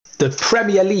The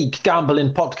Premier League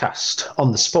Gambling Podcast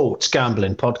on the Sports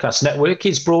Gambling Podcast Network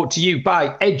is brought to you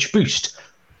by Edge Boost.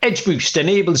 Edge Boost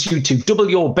enables you to double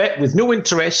your bet with no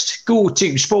interest. Go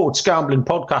to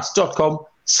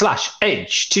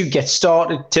sportsgamblingpodcast.com/edge to get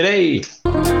started today.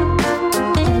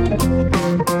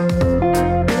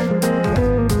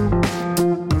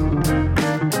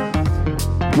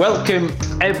 Welcome,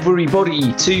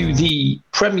 everybody, to the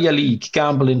Premier League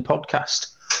Gambling Podcast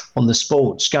on the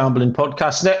Sports Gambling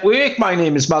Podcast Network. My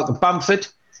name is Malcolm Bamford,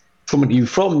 coming to you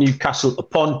from Newcastle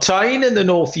upon Tyne in the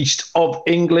northeast of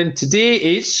England. Today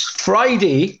is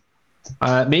Friday,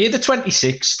 May the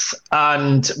 26th,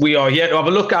 and we are here to have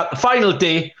a look at the final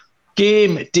day,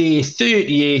 game day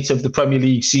 38 of the Premier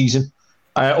League season.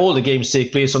 All the games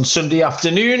take place on Sunday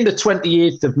afternoon, the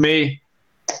 28th of May.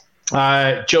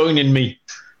 Joining me,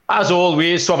 as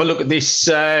always, to have a look at this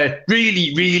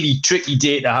really tricky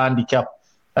day to handicap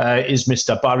is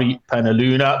Mr. Barry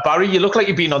Penaluna. Barry, you look like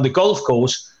you've been on the golf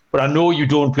course, but I know you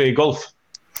don't play golf.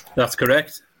 That's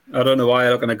correct. I don't know why I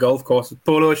look on a golf course.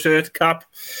 Polo shirt, cap.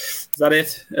 Is that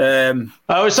it?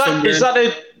 Is that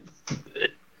it?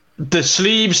 The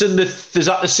sleeves and is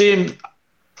that the same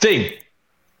thing?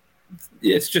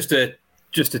 Yeah, it's just a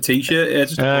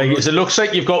t-shirt. Yeah, it looks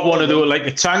like you've got one of those, like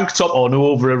a tank top on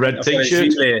over a red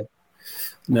t-shirt.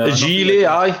 No, a gilet,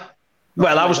 aye.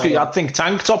 Well, I think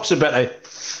tank tops are better.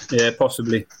 Yeah,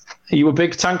 possibly. Are you a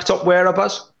big tank top wearer,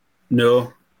 Baz?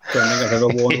 No, don't think I've ever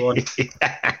worn one.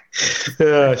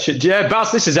 Yeah,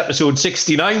 Baz, this is episode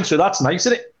 69, so that's nice,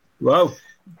 isn't it? Wow,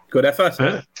 good effort.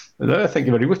 Thank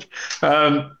you very much.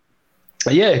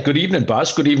 Good evening,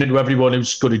 Baz. Good evening to everyone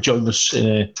who's going to join us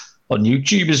on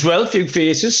YouTube as well. A few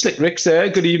faces. Slick Rick's there.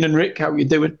 Good evening, Rick. How are you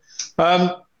doing?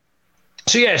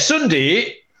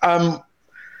 Sunday,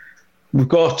 we've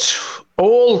got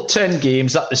all 10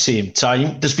 games at the same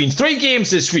time. There's been 3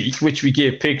 games this week, which we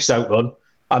gave picks out on,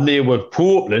 and they were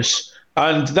hopeless.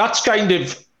 And that's kind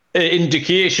of an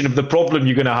indication of the problem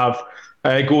you're going to have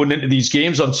going into these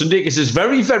games on Sunday, because there's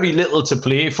very, very little to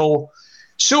play for.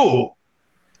 So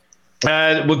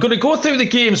we're going to go through the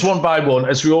games one by one,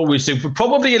 as we always do, but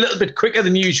probably a little bit quicker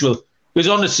than usual, because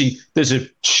honestly, there's a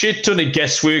shit ton of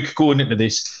guesswork going into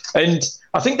this. And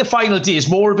I think the final day is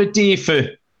more of a day for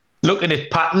looking at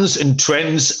patterns and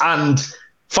trends and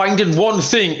finding one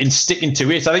thing and sticking to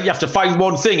it. I think you have to find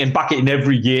one thing and back it in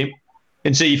every game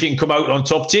and see if you can come out on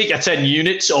top. Take your 10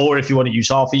 units, or if you want to use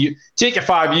half of you, take your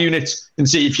 5 units and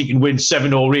see if you can win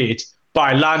 7 or 8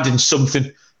 by landing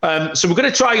something. So we're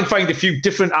going to try and find a few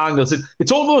different angles.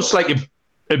 It's almost like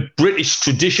a British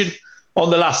tradition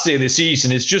on the last day of the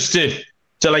season. It's just to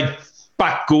like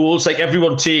back goals. Like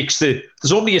everyone takes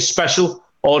there's only a special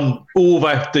on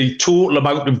over the total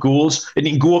amount of goals, and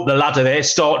you can go up the ladder there,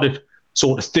 start at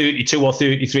sort of 32 or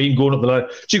 33 and going up the ladder.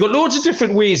 So you've got loads of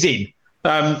different ways in.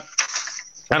 And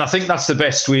I think that's the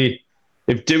best way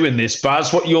of doing this.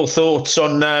 Baz, what are your thoughts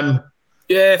on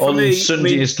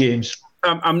Sunday's games?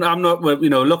 I'm not,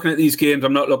 looking at these games,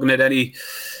 I'm not looking at any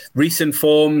recent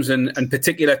forms and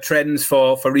particular trends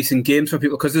for recent games for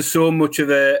people, because there's so much of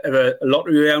a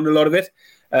lottery around a lot of it.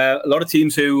 A lot of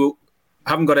teams who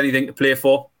haven't got anything to play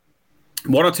for.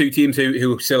 1 or 2 teams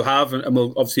who still have, and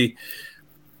will obviously,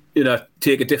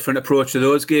 take a different approach to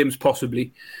those games,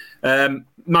 possibly.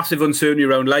 Massive uncertainty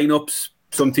around lineups.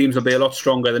 Some teams will be a lot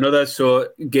stronger than others. So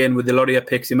again, with the lot of your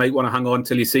picks, you might want to hang on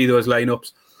till you see those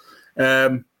lineups.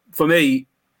 For me,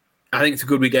 I think it's a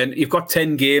good weekend. You've got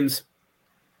 10 games.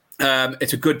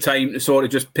 It's a good time to sort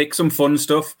of just pick some fun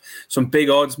stuff, some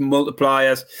big odds,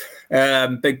 multipliers,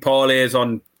 big parlays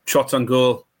on shots on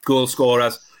goal, goal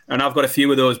scorers. And I've got a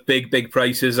few of those big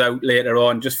prices out later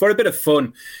on, just for a bit of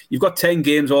fun. You've got 10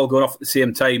 games all going off at the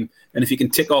same time. And if you can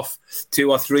tick off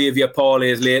 2 or 3 of your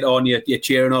parlays later on, you're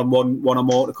cheering on one or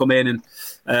more to come in. And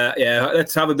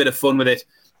let's have a bit of fun with it.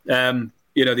 The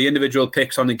individual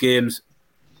picks on the games,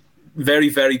 very,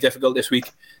 very difficult this week.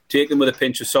 Take them with a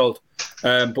pinch of salt.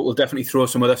 But we'll definitely throw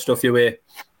some other stuff your way,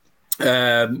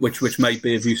 which might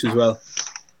be of use as well.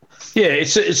 Yeah,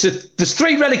 there's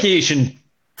 3 relegation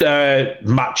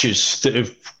matches that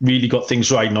have really got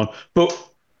things riding on, but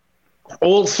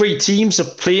all 3 teams are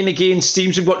playing against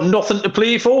teams who've got nothing to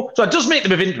play for, so it does make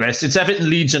them of interest. It's Everton,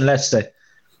 Leeds and Leicester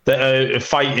that are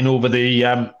fighting over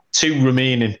the 2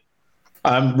 remaining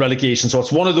relegation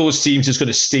spots. One of those teams is going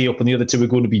to stay up and the other 2 are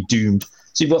going to be doomed.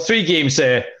 So you've got 3 games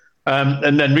there,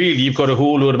 and then really you've got a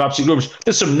whole load of absolute rubbish.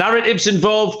 There's some narratives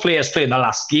involved, players playing their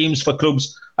last games for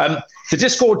clubs. The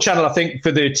Discord channel, I think,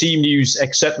 for the team news,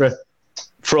 etc.,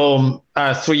 from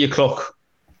 3 o'clock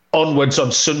onwards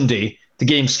on Sunday, the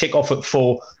games kick off at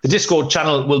 4. The Discord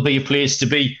channel will be a place to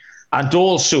be. And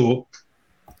also,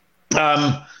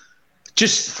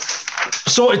 just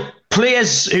sort of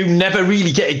players who never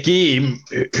really get a game,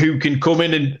 who can come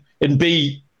in and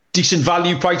be decent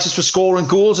value prices for scoring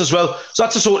goals as well. So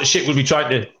that's the sort of shit we'll be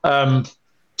trying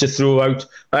to throw out.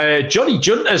 Johnny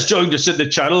Junt has joined us at the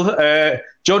channel.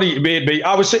 Johnny made me.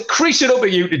 I was creasing up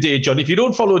at you today, Johnny. If you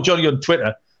don't follow Johnny on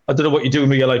Twitter, I don't know what you're doing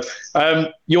with your life.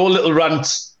 Your little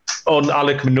rant on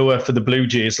Alec Manoa for the Blue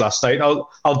Jays last night. I'll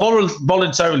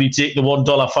voluntarily take the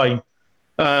 $1 fine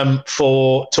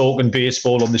for talking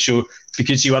baseball on the show,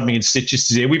 because you had me in stitches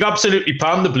today. We've absolutely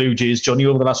panned the Blue Jays, Johnny,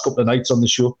 over the last couple of nights on the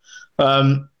show.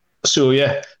 But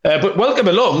welcome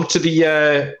along to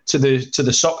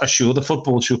the soccer show, the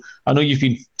football show. I know you've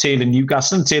been tailing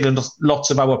Newcastle and tailing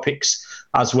lots of our picks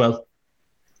as well.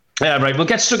 Right, we'll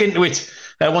get stuck into it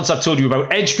once I've told you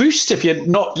about Edge Boost. If you're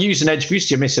not using Edge Boost,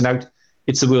 you're missing out.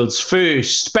 It's the world's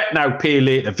first bet now, pay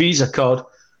later Visa card.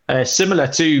 Similar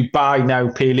to buy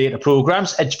now, pay later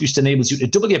programs, Edge Boost enables you to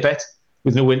double your bet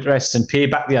with no interest and pay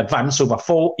back the advance over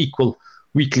 4 equal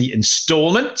weekly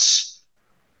installments.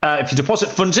 If you deposit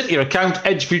funds into your account,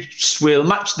 Edge Boost will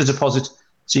match the deposit,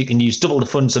 so you can use double the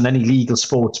funds on any legal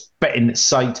sports betting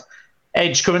site.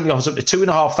 Edge currently offers up to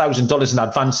 $2,500 in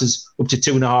advances, up to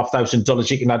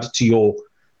 $2,500 you can add to your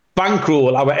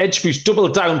bankroll. Our Edge Boost double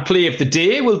down play of the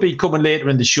day will be coming later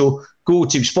in the show. Go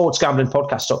to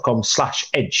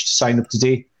sportsgamblingpodcast.com/edge to sign up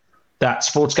today. That's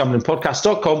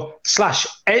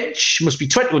sportsgamblingpodcast.com/edge. Must be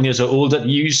 21 years or older to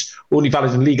use. Only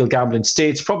valid in legal gambling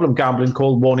states. Problem gambling,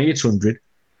 call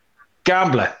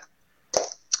 1-800-GAMBLER.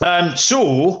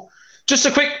 So, just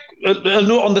a quick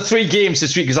note on the 3 games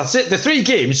this week, because that's it. The 3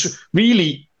 games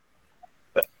really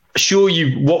show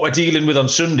you what we're dealing with on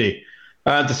Sunday.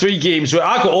 The 3 games where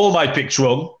I got all my picks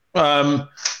wrong.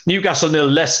 Newcastle 0,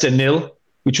 Leicester 0,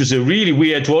 which was a really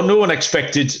weird one. No one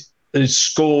expected a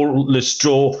scoreless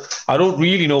draw. I don't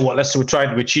really know what Leicester were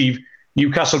trying to achieve.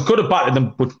 Newcastle could have battered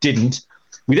them, but didn't.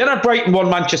 We then had Brighton 1,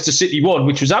 Manchester City 1,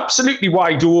 which was absolutely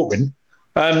wide open.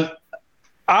 I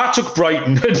took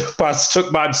Brighton and Baz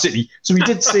took Man City. So we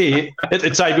did say at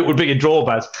the time it would be a draw,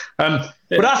 Baz.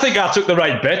 But I think I took the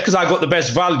right bet because I got the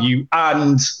best value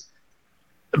and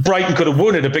Brighton could have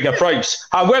won at a bigger price.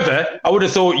 However, I would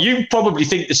have thought you probably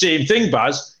think the same thing,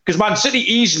 Baz, because Man City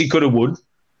easily could have won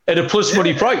at a plus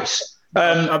money price.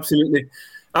 Absolutely.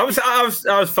 I was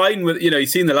fine with, you've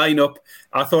seen the lineup.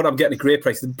 I thought I'm getting a great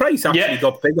price. The price actually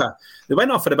got bigger. They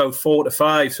went off at about 4 to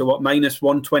 5, so what, minus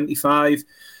 125.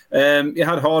 You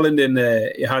had Haaland in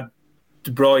there. You had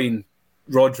De Bruyne,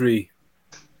 Rodri,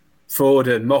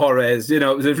 Foden, Mahrez. It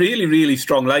was a really, really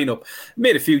strong lineup.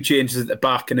 Made a few changes at the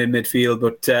back and in midfield,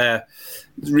 but it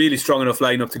was a really strong enough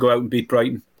lineup to go out and beat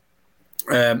Brighton.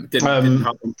 Didn't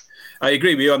happen. I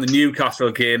agree with you on the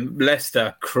Newcastle game.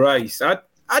 Leicester, Christ. I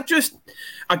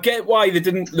get why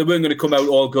they weren't going to come out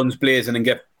all guns blazing and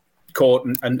get caught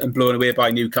and blown away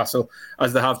by Newcastle,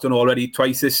 as they have done already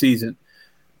twice this season.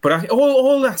 But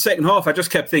all that second half, I just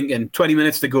kept thinking, 20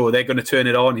 minutes to go, they're going to turn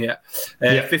it on here.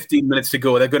 15 minutes to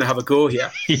go, they're going to have a go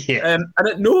here. And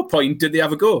at no point did they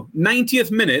have a go. 90th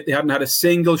minute, they hadn't had a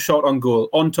single shot on goal.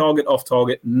 On target, off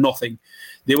target, nothing.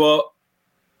 They were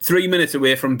 3 minutes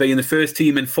away from being the first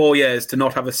team in 4 years to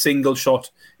not have a single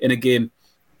shot in a game.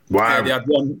 Wow. They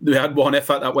had one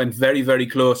effort that went very, very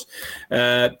close.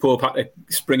 Pope had to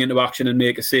spring into action and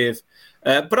make a save.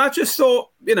 But I just thought,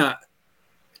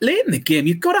 late in the game,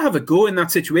 you've got to have a go in that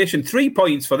situation. 3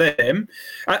 points for them.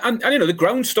 And the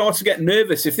ground starts to get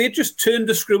nervous. If they just turned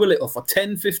the screw a little for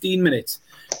 10, 15 minutes,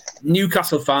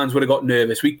 Newcastle fans would have got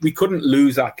nervous. We couldn't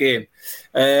lose that game.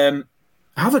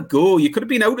 Have a go. You could have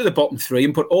been out of the bottom 3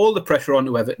 and put all the pressure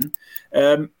onto Everton.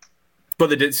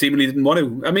 But they seemingly didn't want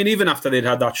to. I mean, even after they'd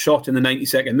had that shot in the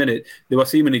 92nd minute, they were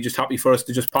seemingly just happy for us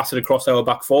to just pass it across our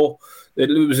back 4. It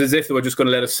was as if they were just going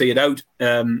to let us see it out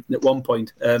at one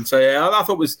point. I thought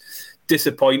it was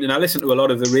disappointing. I listened to a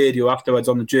lot of the radio afterwards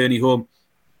on the journey home,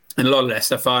 and a lot of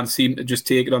Leicester fans seemed to just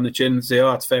take it on the chin and say, oh,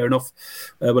 that's fair enough.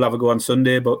 We'll have a go on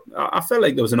Sunday. But I felt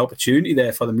like there was an opportunity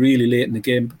there for them really late in the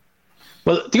game.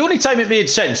 Well, the only time it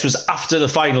made sense was after the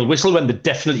final whistle, when they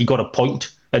definitely got a point.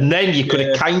 And then you could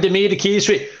have kind of made a case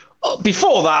for it.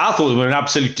 Before that, I thought they were an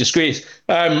absolute disgrace.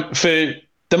 For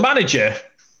the manager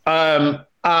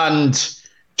and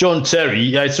John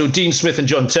Terry, so Dean Smith and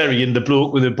John Terry and the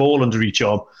bloke with the ball under each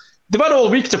arm, they've had all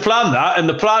week to plan that, and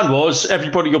the plan was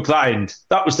everybody up that end.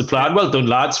 That was the plan. Well done,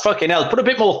 lads. Fucking hell. Put a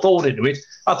bit more thought into it.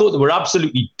 I thought they were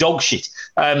absolutely dog shit.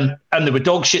 And they were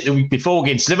dog shit the week before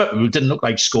against Liverpool. Didn't look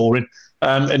like scoring.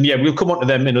 We'll come on to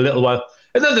them in a little while.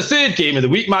 And then the third game of the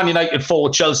week, Man United 4,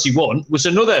 Chelsea 1, was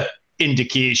another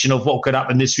indication of what could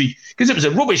happen this week, because it was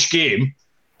a rubbish game.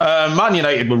 Man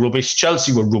United were rubbish.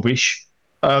 Chelsea were rubbish.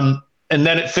 And and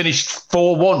then it finished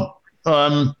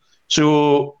 4-1.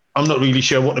 So I'm not really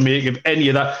sure what to make of any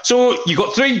of that. So you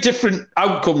got 3 different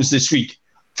outcomes this week,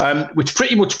 which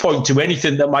pretty much point to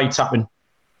anything that might happen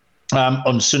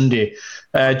on Sunday.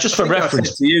 Just for reference,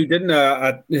 I said to you, didn't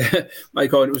I?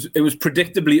 Michael, it was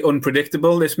predictably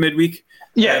unpredictable this midweek.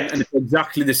 Yeah, and it's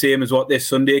exactly the same as what this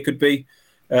Sunday could be.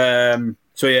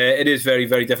 So yeah, it is very,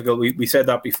 very difficult. We said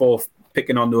that before,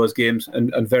 picking on those games,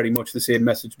 and very much the same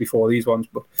message before these ones.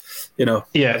 But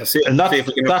yeah, and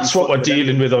that's what we're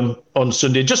dealing with on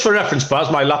Sunday. Just for reference, Baz,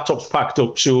 my laptop's packed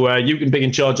up, so you can be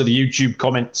in charge of the YouTube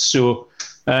comments. So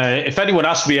if anyone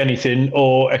asks me anything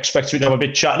or expects me to have a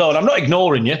bit chat on, I'm not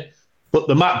ignoring you, but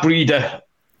the Matt Breeder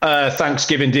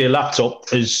Thanksgiving Day laptop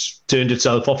has turned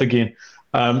itself off again.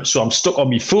 So I'm stuck on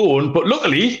my phone, but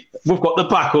luckily we've got the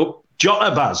backup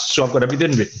Jota, Baz, so I've got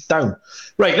everything written down.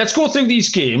 Right, let's go through these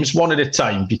games one at a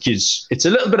time because it's a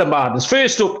little bit of madness.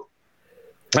 First up,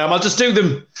 I'll just do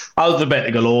them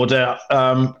alphabetical order.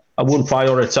 I won't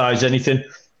prioritise anything.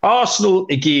 Arsenal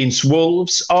against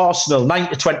Wolves. Arsenal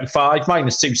 9-25,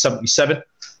 -277.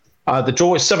 The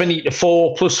draw is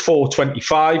 70-4,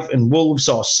 +425, and Wolves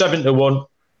are 7-1.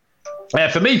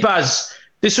 For me, Baz,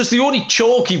 this was the only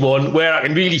chalky one where I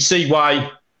can really see why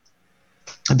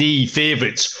the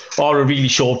favourites are a really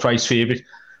short price favourite.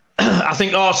 I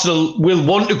think Arsenal will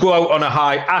want to go out on a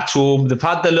high at home. They've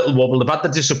had their little wobble. They've had the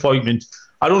disappointment.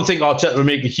 I don't think Arteta will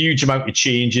make a huge amount of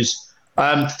changes.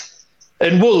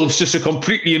 And Wolves just are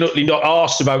completely and utterly not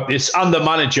arsed about this. And the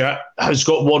manager has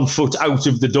got 1 foot out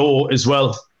of the door as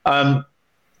well.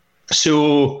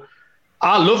 So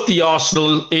I love the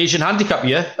Arsenal Asian handicap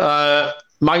here.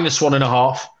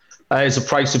 -1.5. Is a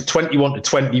price of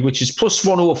 21-20, which is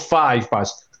 +105,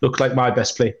 Baz. Looks like my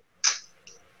best play.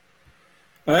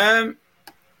 I've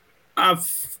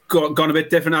gone a bit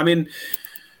different. I mean,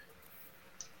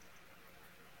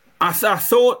 I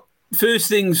thought first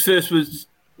things first was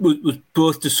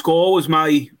both to score was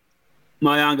my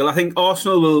angle. I think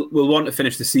Arsenal will want to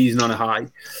finish the season on a high,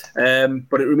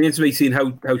 but it remains to be seen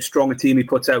how strong a team he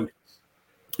puts out.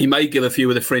 He might give a few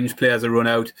of the fringe players a run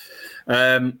out.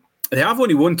 They have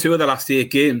only won 2 of the last 8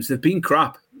 games. They've been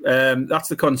crap. That's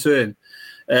the concern.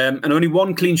 And only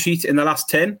 1 clean sheet in the last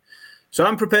 10. So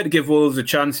I'm prepared to give Wolves a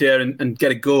chance here and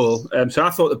get a goal. So I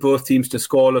thought that both teams to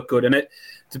score look good. And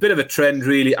it's a bit of a trend,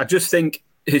 really. I just think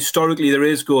historically there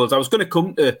is goals. I was going to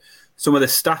come to some of the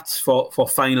stats for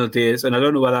final days, and I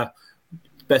don't know whether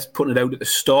it's best putting it out at the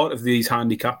start of these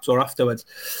handicaps or afterwards.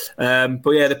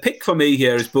 But yeah, the pick for me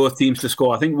here is both teams to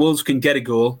score. I think Wolves can get a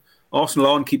goal. Arsenal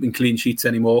aren't keeping clean sheets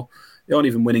anymore. They aren't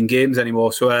even winning games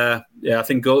anymore. So, I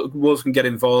think Wolves can get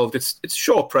involved. It's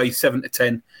short price,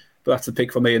 7-10, but that's the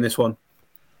pick for me in this one.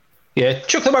 Yeah,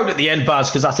 chuck them out at the end, Baz,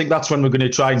 because I think that's when we're going to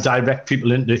try and direct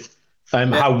people into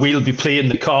how we'll be playing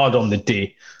the card on the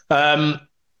day. The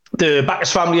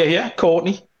Backus family are here,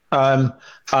 Courtney, and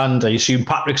I assume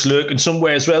Patrick's lurking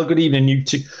somewhere as well. Good evening, you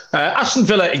two. Aston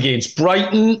Villa against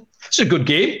Brighton. It's a good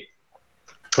game.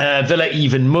 Villa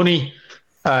even money.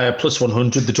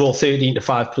 +100, the draw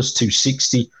 13-5,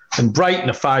 +260, and Brighton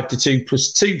a 5-2,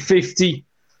 +250.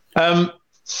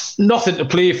 Nothing to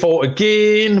play for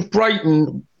again.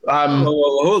 Brighton.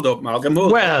 Hold up, Malcolm.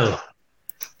 Well,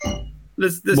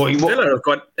 Villa have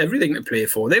got everything to play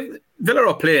for. Villa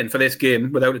are playing for this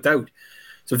game without a doubt.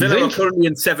 So Villa are currently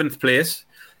in 7th place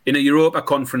in a Europa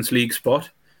Conference League spot,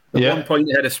 at 1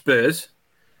 point ahead of Spurs.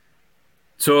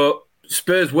 So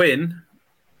Spurs win,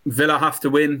 Villa have to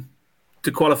win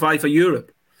to qualify for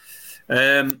Europe.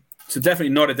 So definitely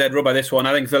not a dead rubber, this one.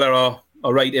 I think Villa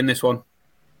are right in this one.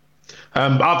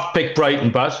 I've picked Brighton,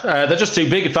 but they're just too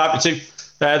big at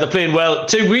 5-2. They're playing well.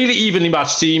 2 really evenly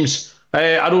matched teams.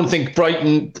 I don't think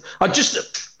Brighton...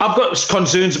 I've got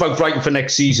concerns about Brighton for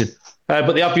next season,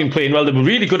 but they have been playing well. They were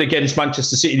really good against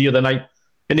Manchester City the other night.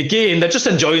 And again, they're just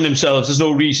enjoying themselves. There's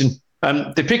no reason.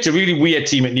 They picked a really weird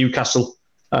team at Newcastle.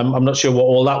 I'm not sure what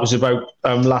all that was about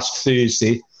last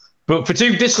Thursday. But for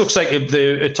 2, this looks like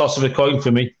a toss of a coin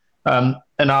for me. And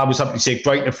I was happy to take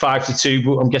Brighton at 5-2,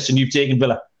 but I'm guessing you've taken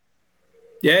Villa.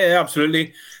 Yeah,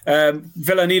 absolutely.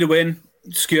 Villa need a win,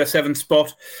 secure 7th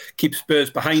spot, keep Spurs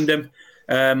behind them.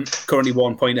 Currently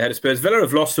 1 point ahead of Spurs. Villa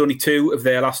have lost only 2 of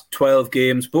their last 12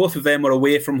 games. Both of them are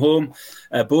away from home.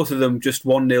 Both of them just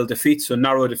 1-0 defeats, so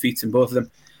narrow defeats in both of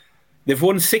them. They've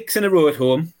won 6 in a row at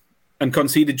home and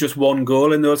conceded just 1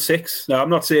 goal in those 6. Now, I'm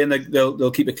not saying that they'll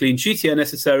keep a clean sheet here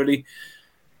necessarily.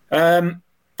 But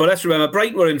let's remember,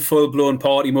 Brighton were in full-blown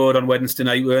party mode on Wednesday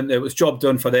night, weren't they? It was job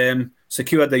done for them,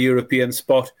 secured their European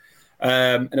spot,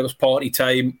 and it was party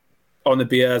time on the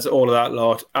beers, all of that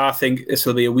lot. I think this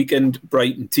will be a weekend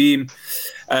Brighton team.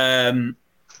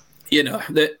 you know,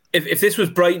 if this was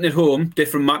Brighton at home,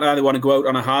 different matter. They want to go out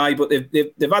on a high, but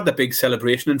they've had the big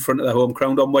celebration in front of their home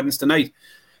crowd on Wednesday night.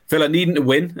 Villa needing to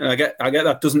win, and I get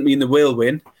that doesn't mean they will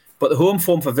win, but the home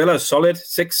form for Villa is solid.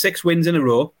 Six wins in a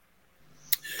row.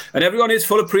 And everyone is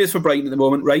full of praise for Brighton at the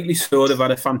moment, rightly so. They've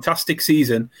had a fantastic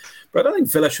season, but I don't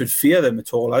think Villa should fear them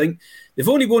at all. I think they've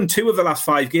only won 2 of the last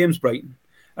 5 games, Brighton,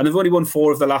 and they've only won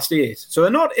 4 of the last 8. So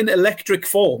they're not in electric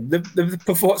form.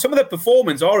 Some of their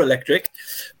performance are electric,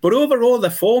 but overall their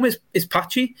form is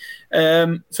patchy.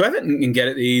 So Everton can get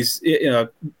at these. You know,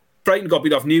 Brighton got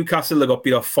beat off Newcastle, they got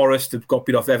beat off Forest, they've got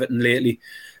beat off Everton lately.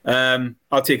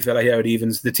 I'll take Villa here at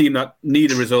evens. The team that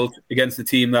need a result against the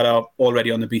team that are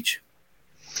already on the beach.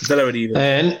 Villa at evens.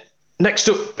 And next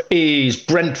up is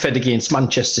Brentford against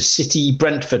Manchester City.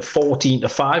 Brentford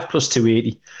 14-5 plus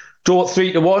 280. Draw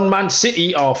 3-1. Man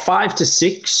City are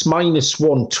 5-6 minus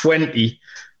 120.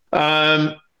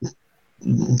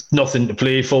 Nothing to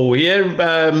play for here.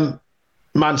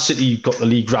 Man City got the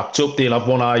league wrapped up. They'll have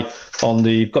one eye on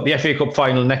got the FA Cup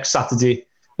final next Saturday,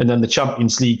 and then the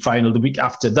Champions League final the week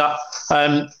after that.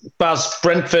 Baz,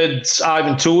 Brentford's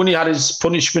Ivan Toney had his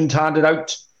punishment handed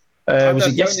out. Was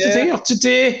it yesterday or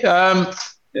today?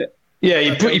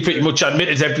 He pretty much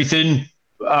admitted everything.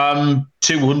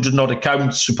 200 odd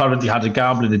accounts. Apparently had a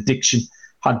gambling addiction.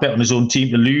 Had bet on his own team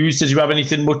to lose. Did you have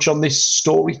anything much on this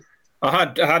story?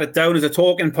 I had it down as a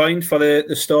talking point for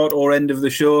the start or end of the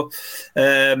show.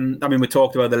 We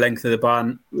talked about the length of the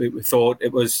ban. We thought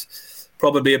it was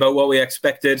probably about what we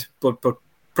expected, but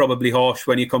probably harsh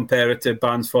when you compare it to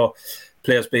bans for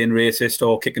players being racist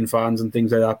or kicking fans and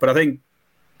things like that. But I think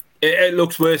it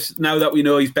looks worse now that we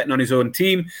know he's betting on his own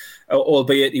team,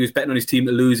 albeit he was betting on his team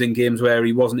to lose in games where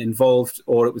he wasn't involved,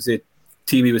 or it was a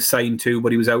team he was signed to,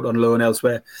 but he was out on loan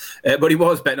elsewhere. But he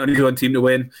was betting on his own team to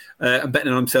win and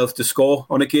betting on himself to score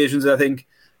on occasions, I think.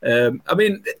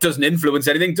 It doesn't influence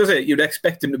anything, does it? You'd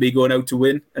expect him to be going out to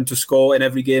win and to score in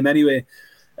every game anyway.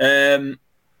 The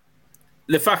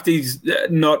fact he's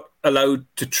not allowed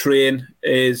to train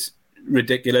is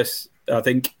ridiculous. I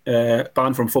think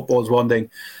banned from football is one thing,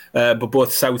 but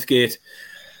both Southgate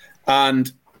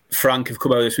and Frank have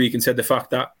come out this week and said the fact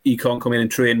that he can't come in and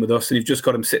train with us, and you've just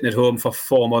got him sitting at home for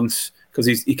 4 months because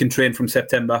he can train from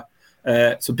September.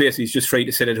 So basically, he's just free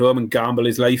to sit at home and gamble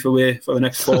his life away for the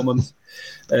next 4 months.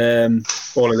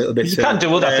 All a little bit. You can't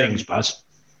do other things, Baz.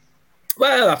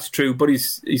 Well, that's true, but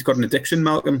he's got an addiction,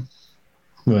 Malcolm.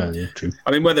 Well, yeah, true.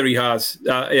 I mean, whether he has,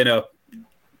 I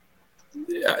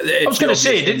was going to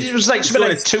say, it was like something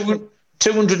like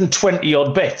 220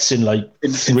 odd bets in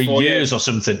 3 years or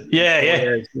something.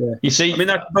 Yeah. You see, I mean,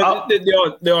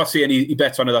 they are saying he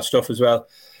bets on that stuff as well.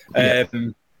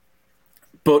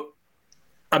 But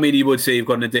I mean, he would say he's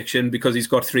got an addiction because he's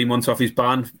got 3 months off his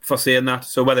ban for saying that.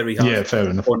 So whether he has fair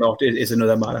enough. or not is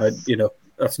another matter.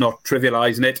 That's not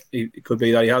trivialising it. It could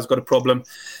be that he has got a problem,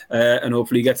 and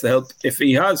hopefully he gets the help if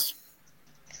he has.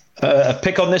 A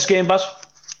pick on this game, Baz?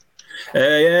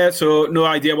 So no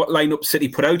idea what lineup City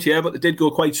put out here, but they did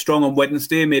go quite strong on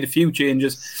Wednesday, made a few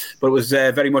changes, but it was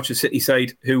very much a City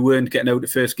side who weren't getting out of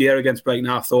first gear against Brighton.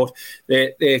 I thought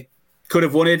they could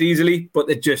have won it easily, but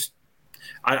they just,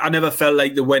 I never felt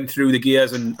like they went through the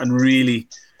gears and really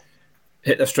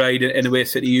hit their stride in the way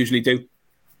City usually do.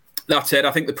 That said,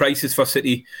 I think the prices for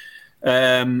City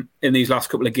in these last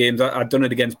couple of games, I'd done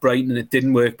it against Brighton and it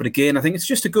didn't work, but again, I think it's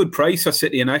just a good price for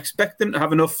City, and I expect them to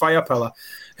have enough firepower,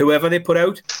 whoever they put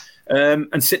out.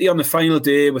 And City on the final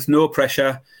day with no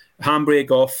pressure,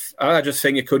 handbrake off, I just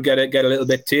think it could get a little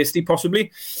bit tasty,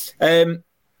 possibly. The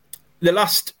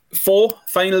last 4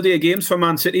 final day games for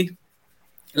Man City,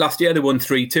 last year they won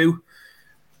 3-2.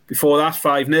 Before that,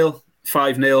 5-0,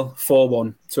 5-0,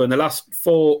 4-1. So in the last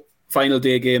 4 final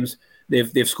day games,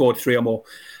 they've scored 3 or more.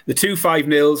 The 2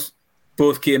 5-0s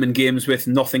both came in games with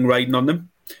nothing riding on them.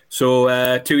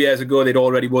 So 2 years ago, they'd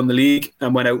already won the league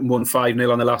and went out and won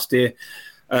 5-0 on the last day.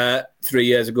 3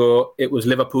 years ago, it was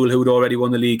Liverpool who'd already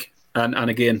won the league. And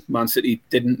again, Man City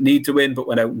didn't need to win, but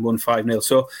went out and won 5-0.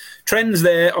 So trends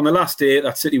there on the last day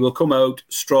that City will come out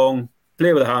strong,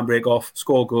 play with a handbrake off,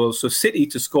 score goals. So City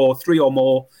to score 3 or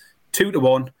more,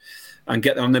 2-1, and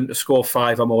get on them to score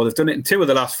 5 or more. They've done it in 2 of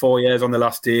the last 4 years on the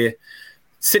last day.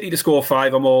 City to score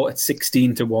 5 or more at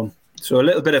 16-1. So a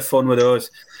little bit of fun with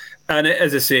those. And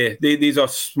as I say, these are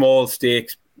small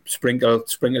stakes, sprinkle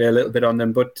a little bit on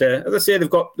them. But as I say, they've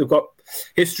got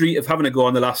history of having a go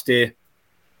on the last day.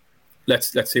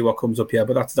 Let's see what comes up here.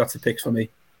 But that's the picks for me.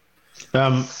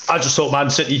 I just thought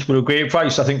Man City were a great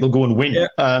price. I think they'll go and win.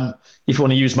 Yeah. If you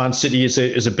want to use Man City as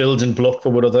a building block for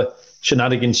what other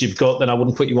shenanigans you've got, then I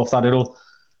wouldn't put you off that at all.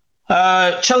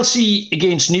 Chelsea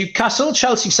against Newcastle.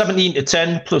 Chelsea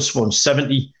 17-10 plus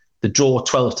 170. The draw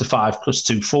 12-5 plus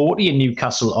 240. And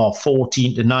Newcastle are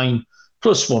 14-9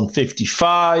 plus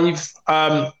 155.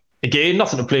 Again,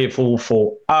 nothing to play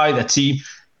for either team.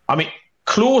 I mean,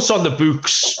 close on the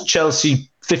books. Chelsea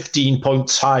 15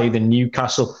 points higher than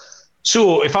Newcastle.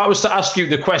 So if I was to ask you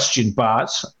the question,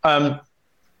 Bart,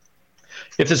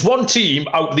 if there's one team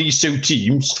out of these two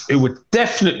teams who are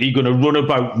definitely going to run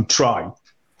about and try,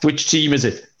 which team is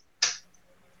it?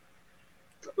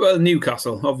 Well,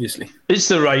 Newcastle, obviously. It's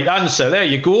the right answer. There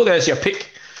you go. There's your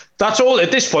pick. That's all.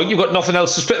 At this point, you've got nothing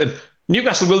else to split them.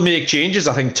 Newcastle will make changes.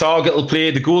 I think Targett will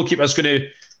play. The goalkeeper's going to...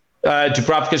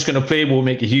 Dubravka's going to play, will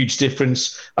make a huge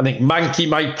difference. I think Mankey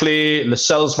might play.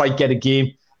 Lascelles might get a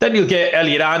game. Then you'll get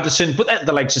Elliot Anderson, but then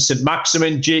the likes of St.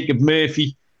 Maximin, Jacob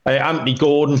Murphy, Anthony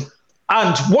Gordon.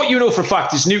 And what you know for a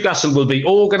fact is Newcastle will be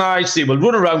organised. They will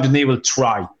run around and they will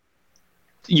try.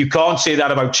 You can't say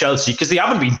that about Chelsea because they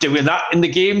haven't been doing that in the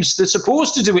games they're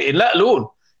supposed to do it in, let alone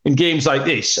in games like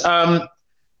this.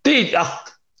 They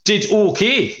did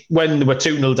okay when they were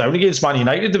 2-0 down against Man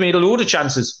United. They made a load of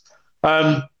chances,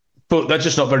 but they're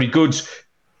just not very good.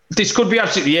 This could be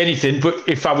absolutely anything, but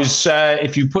if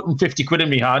you putting 50 quid in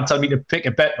my hand, tell me to pick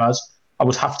a bet, Maz, I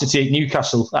would have to take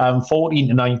Newcastle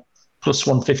 14-9 plus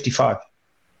 155.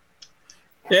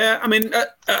 Yeah, I mean, I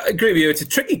agree with you. It's a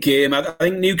tricky game. I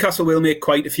think Newcastle will make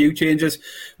quite a few changes.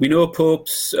 We know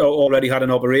Pope's already had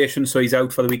an operation, so he's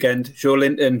out for the weekend. Joe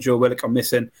Linton, Joe Willock are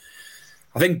missing.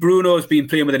 I think Bruno's been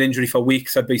playing with an injury for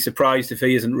weeks. I'd be surprised if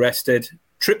he isn't rested.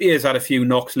 Trippier's had a few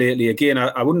knocks lately. Again,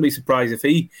 I wouldn't be surprised if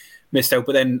he missed out.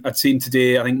 But then I'd seen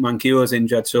today, I think Manquillo's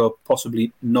injured, so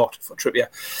possibly not for Trippier.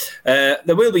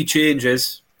 There will be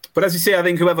changes. But as you say, I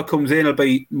think whoever comes in will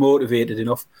be motivated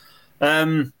enough.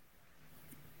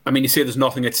 I mean, you say there's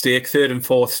nothing at stake. Third and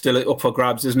fourth still up for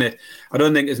grabs, isn't it? I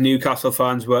don't think as Newcastle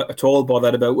fans were at all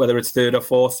bothered about whether it's third or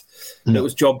fourth. No. It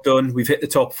was job done. We've hit the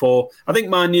top four. I think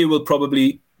Man U will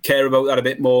probably care about that a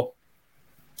bit more.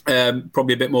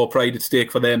 Probably a bit more pride at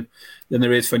stake for them than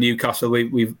there is for Newcastle.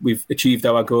 We've achieved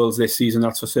our goals this season,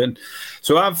 that's for certain.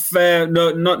 So I've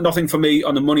nothing for me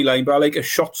on the money line, but I like a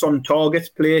shots on target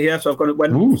play here. So I've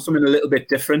went for something a little bit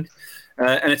different,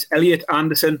 and it's Elliot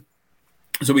Anderson.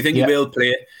 So we think he will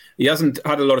play. He hasn't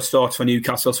had a lot of starts for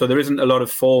Newcastle, so there isn't a lot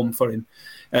of form for him.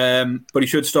 But he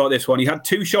should start this one. He had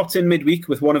 2 shots in midweek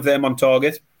with one of them on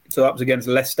target. So that was against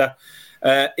Leicester.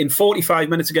 In 45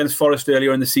 minutes against Forest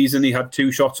earlier in the season, he had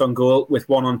 2 shots on goal with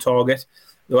 1 on target.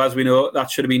 Though, as we know, that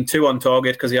should have been 2 on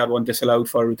target because he had 1 disallowed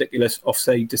for a ridiculous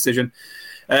offside decision.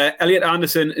 Elliot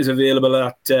Anderson is available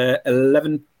at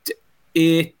 11-8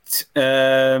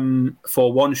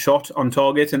 for 1 shot on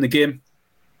target in the game,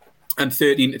 and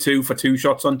 13-2 for 2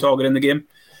 shots on target in the game.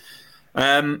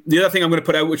 The other thing I'm going to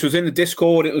put out, which was in the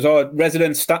Discord, it was our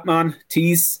resident statman,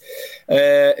 Tease,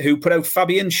 who put out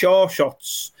Fabian Shaw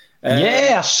shots.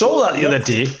 I saw that the other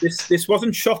day. This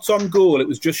wasn't shots on goal, it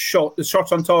was just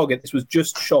shots on target. This was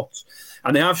just shots.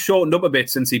 And they have shortened up a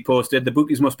bit since he posted. The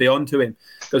bookies must be on to him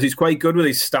because he's quite good with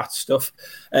his stats stuff.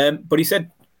 But he said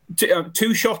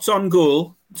 2 shots on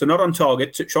goal, so not on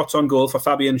target, 2 shots on goal for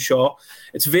Fabian Shaw.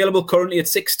 It's available currently at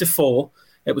 6-4.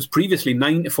 It was previously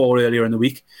 9-4 earlier in the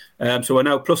week. So we're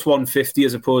now plus 150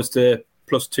 as opposed to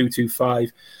plus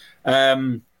 225.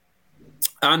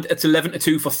 And it's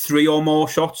 11-2 for 3 or more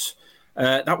shots.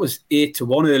 That was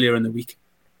 8-1 earlier in the week.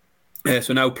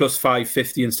 So now plus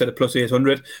 550 instead of plus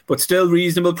 800. But still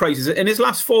reasonable prices. In his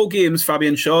last 4 games,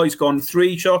 Fabian Shaw, he's gone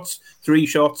 3 shots, 3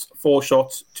 shots, 4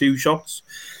 shots, 2 shots.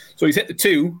 So he's hit the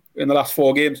 2 in the last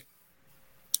 4 games.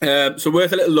 So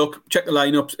worth a little look. Check the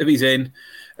lineups if he's in.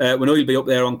 We know he'll be up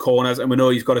there on corners, and we know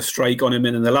he's got a strike on him.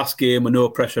 And in the last game, with no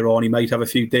pressure on, he might have a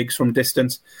few digs from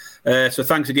distance. So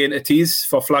thanks again to Tease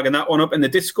for flagging that one up in the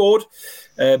Discord.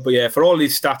 But yeah, for all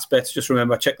these stats bets, just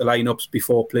remember, check the lineups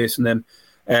before placing them,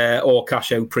 or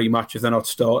cash out pre-match if they're not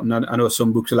starting. I know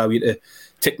some books allow you to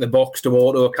tick the box to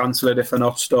auto-cancel it if they're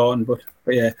not starting. But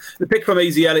yeah, the pick for me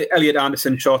is the Elliot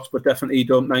Anderson shots, but definitely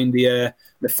don't mind the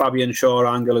Fabian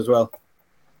Shaw angle as well.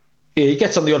 Yeah, he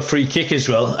gets on the odd free kick as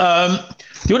well.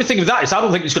 The only thing with that is I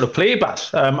don't think he's going to play bad.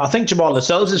 I think Jamal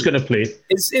Lascelles is going to play.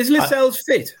 Is Lascelles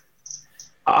fit?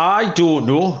 I don't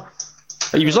know.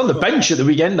 He was on the bench at the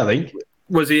weekend, I think.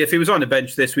 Was he? If he was on the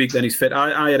bench this week, then he's fit.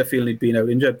 I had a feeling he'd been out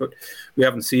injured, but we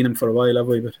haven't seen him for a while, have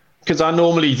we? But because I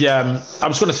normally, I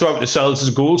was going to throw out Lascelles as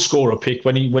a goal scorer pick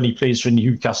when he plays for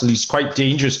Newcastle. He's quite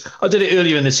dangerous. I did it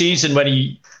earlier in the season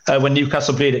when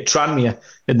Newcastle played at Tranmere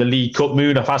in the League Cup.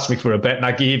 Moonaf asked me for a bet, and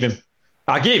I gave him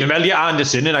Elliot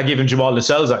Anderson and I gave him Jamal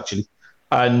Lascelles actually.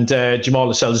 and Jamal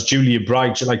Lascelles, Julian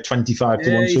Bright at like 25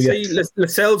 to 1. So yeah,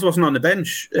 Lascelles wasn't on the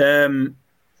bench through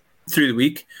the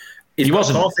week. He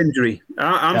wasn't. Calf injury.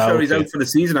 I'm sure he's out for the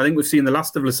season. I think we've seen the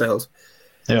last of Lascelles.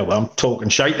 Yeah, well, I'm talking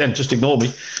shite then. Just ignore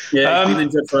me. Yeah, he's been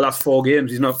injured for the last 4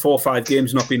 games. He's not 4 or 5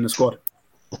 games not been in the squad.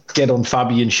 Get on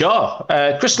Fabian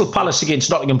Schär. Crystal Palace against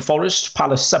Nottingham Forest.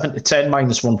 Palace 7-10,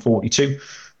 minus 142.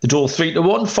 The draw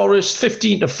 3-1. Forest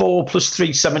 15-4, plus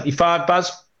 375.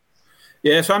 Baz?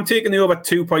 Yeah, so I'm taking the over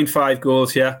 2.5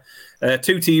 goals here.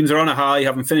 2 teams are on a high,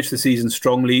 having finished the season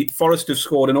strongly. Forest have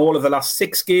scored in all of the last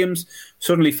 6 games.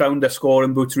 Suddenly found their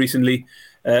scoring boots recently,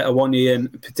 a 1 year in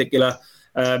particular.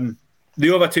 The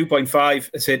over 2.5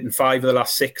 has hit in 5 of the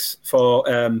last 6 for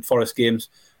Forest games,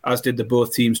 as did the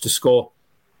both teams to score.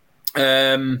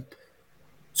 So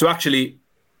actually,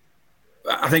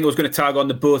 I think I was going to tag on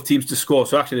the both teams to score.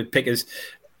 So actually, the pick is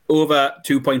over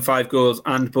 2.5 goals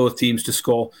and both teams to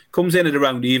score. Comes in at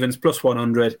around evens, plus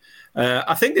 100.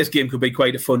 I think this game could be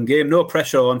quite a fun game. No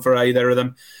pressure on for either of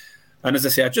them. And as I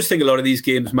say, I just think a lot of these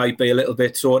games might be a little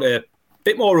bit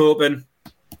bit more open.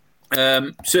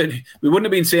 Certainly, we wouldn't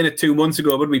have been saying it 2 months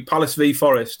ago, would we? Palace v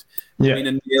Forest. Yeah.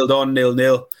 Been nailed on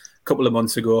 0-0 a couple of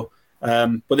months ago.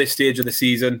 But this stage of the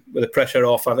season, with the pressure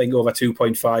off, I think over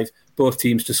 2.5, both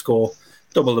teams to score,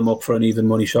 double them up for an even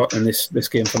money shot in this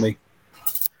game for me.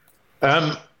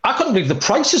 I couldn't believe the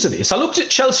prices of this. I looked at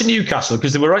Chelsea Newcastle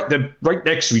because they were right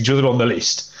next to each other on the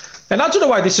list. And I don't know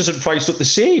why this isn't priced up the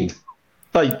same.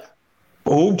 Like,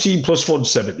 home team plus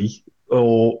 170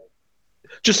 or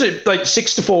just like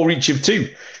 6-4 each of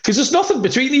 2. Because there's nothing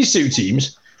between these 2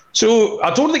 teams. So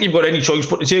I don't think you've got any choice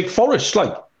but to take Forest.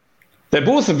 Like, they're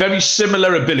both very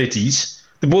similar abilities.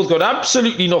 They've both got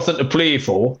absolutely nothing to play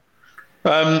for.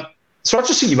 So I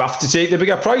just think you have to take the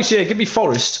bigger price. Yeah, give me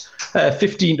Forest,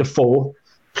 15-4,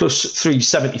 plus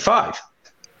 375.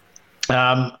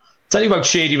 Tell you about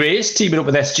Shady Rays, teaming up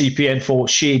with SGPN for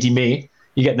Shady May.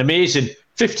 You get an amazing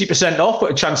 50% off, but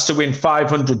a chance to win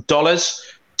 $500.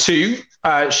 2,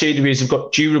 Shady Rays have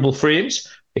got durable frames,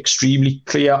 extremely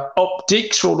clear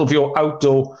optics for all of your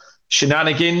outdoor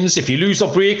shenanigans. If you lose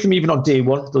or break them, even on day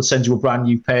 1, they'll send you a brand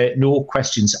new pair, no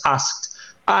questions asked.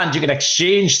 And you can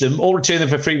exchange them or return them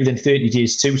for free within 30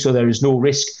 days too, so there is no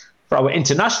risk. For our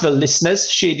international listeners,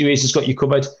 Shady Rays has got you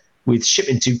covered with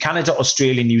shipping to Canada,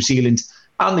 Australia, New Zealand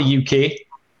and the UK.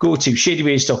 Go to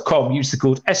shadyrays.com, use the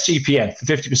code SGPN for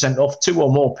 50% off 2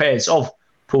 or more pairs of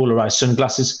polarised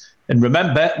sunglasses. And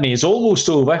remember, May is almost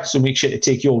over, so make sure to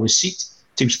take your receipt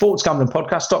to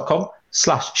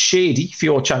sportsgamblingpodcast.com/shady for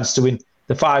your chance to win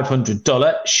the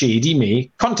 $500 Shady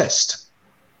May contest.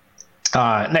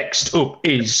 Next up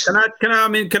is... Can I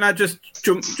just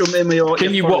jump in with your...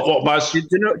 Can you what, Baz? Do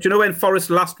you know when Forest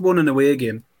last won an away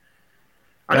game?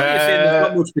 I know you're saying there's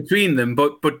not much between them,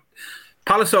 but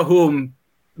Palace are home,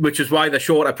 which is why they're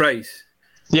shorter price.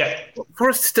 Yeah.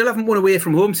 Forest still haven't won away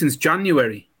from home since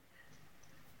January.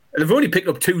 And they've only picked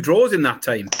up 2 draws in that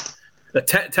time. They're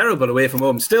terrible away from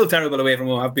home. Still terrible away from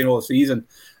home. I've been all season.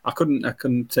 I couldn't.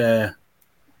 It's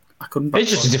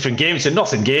just a different game. It's a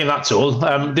nothing game. That's all.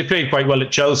 They played quite well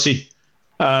at Chelsea.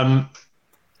 Last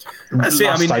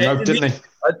time out, didn't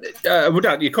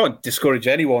they? You can't discourage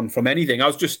anyone from anything.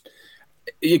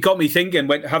 It got me thinking,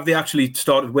 have they actually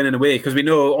started winning away? Because we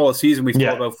know all season we've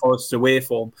talked about Forest's away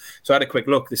form. So I had a quick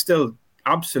look. They're still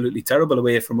absolutely terrible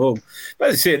away from home. But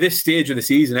as I say, at this stage of the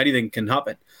season, anything can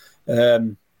happen.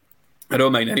 I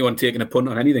don't mind anyone taking a punt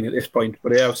on anything at this point.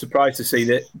 But yeah, I was surprised to see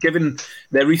that, given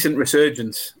their recent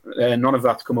resurgence, none of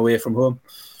that's come away from home.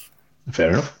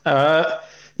 Fair enough.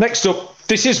 Next up,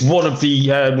 this is one of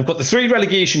the... we've got the 3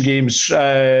 relegation games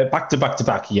back to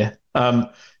back here.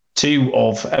 2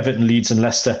 of Everton, Leeds and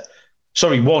Leicester.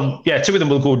 Sorry, 1. Yeah, 2 of them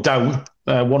will go down.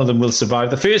 1 of them will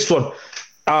survive. The first one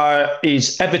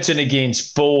is Everton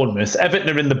against Bournemouth.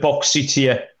 Everton are in the box seat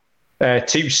here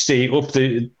to stay up.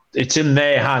 It's in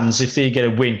their hands. If they get a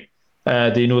win,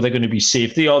 they know they're going to be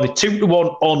safe. They are the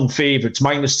 2-1 on favourites,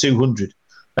 minus 200.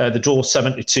 The draw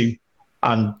 7-2.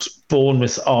 And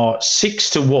Bournemouth are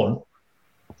 6-1.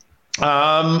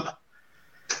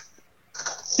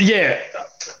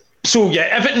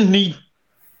 Everton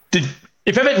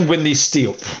if Everton win, they stay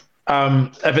up.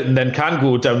 Everton then can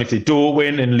go down if they don't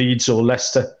win, and Leeds or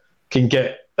Leicester can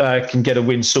get a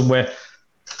win somewhere.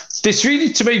 This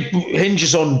really, to me,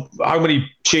 hinges on how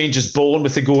many changes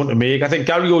Bournemouth are going to make. I think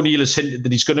Gary O'Neill has hinted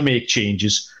that he's going to make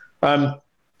changes.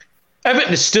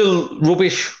 Everton is still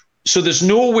rubbish, so there's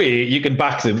no way you can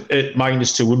back them at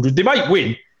minus 200. They might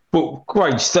win, but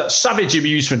Christ, that's savage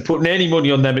amusement, putting any money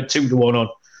on them at 2-1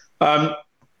 on.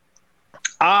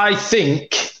 I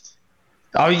think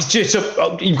He's just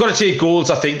you've got to take goals.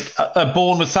 I think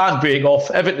Bournemouth handbrake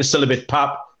off. Everton is still a bit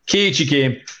pap. Cagey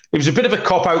game. It was a bit of a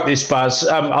cop out. This Baz.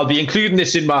 I'll be including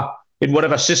this in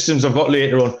whatever systems I've got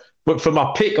later on. But for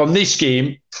my pick on this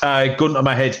game, gun to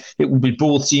my head, it will be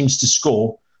both teams to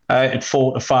score at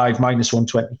 4-5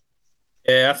 -120.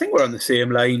 Yeah, I think we're on the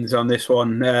same lines on this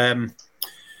one. I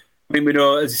mean, we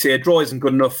know, as you say, a draw isn't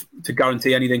good enough to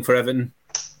guarantee anything for Everton.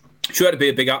 Sure, it'll be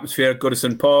a big atmosphere at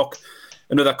Goodison Park.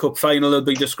 Another cup final, they'll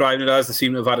be describing it as. They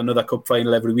seem to have had another cup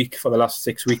final every week for the last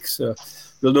 6 weeks. So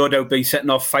they'll no doubt be setting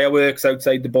off fireworks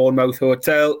outside the Bournemouth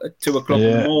Hotel at 2 o'clock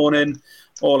in the morning,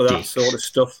 all of that sort of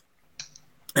stuff.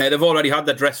 They've already had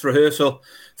their dress rehearsal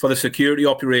for the security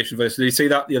operation for this. Did you see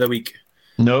that the other week?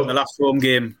 No. The last home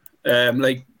game,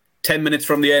 like 10 minutes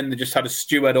from the end, they just had a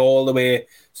stewards all the way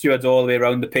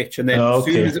around the pitch. And then as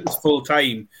soon as it was full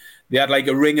time, they had like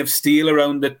a ring of steel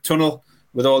around the tunnel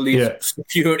with all these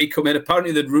security coming in.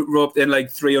 Apparently they'd roped in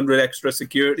like 300 extra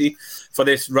security for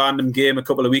this random game a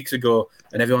couple of weeks ago.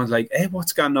 And everyone's like, hey,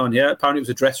 what's going on? Yeah, apparently it was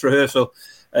a dress rehearsal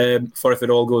for if it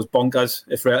all goes bonkers,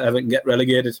 if Everton get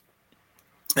relegated.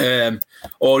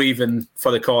 Or even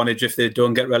for the carnage if they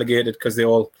don't get relegated, because they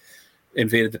all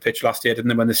invaded the pitch last year, didn't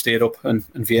they, when they stayed up and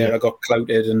Vieira got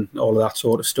clouted and all of that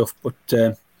sort of stuff. But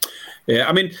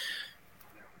I mean,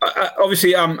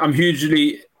 obviously I'm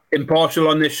hugely impartial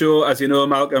on this show, as you know,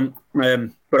 Malcolm,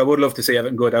 but I would love to see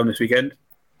Everton go down this weekend.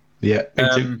 Yeah, me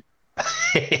too.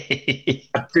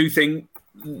 I do think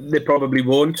they probably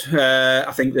won't.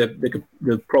 I think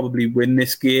they'll probably win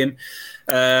this game.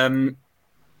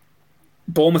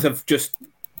 Bournemouth have just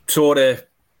sort of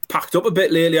packed up a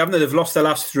bit lately, haven't they? They've lost their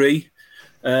last 3.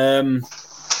 I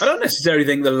don't necessarily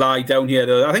think they'll lie down here,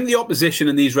 though. I think the opposition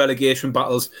in these relegation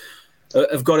battles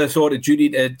have got a sort of duty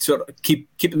to sort of keep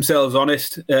themselves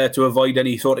honest to avoid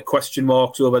any sort of question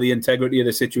marks over the integrity of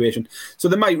the situation. So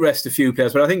they might rest a few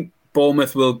players, but I think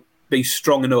Bournemouth will be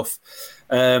strong enough.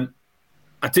 I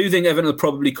do think Everton will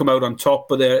probably come out on top,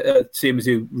 but they're same as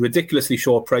you, ridiculously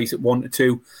short price at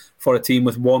 1-2 for a team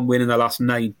with 1 win in the last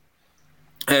 9.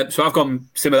 So I've gone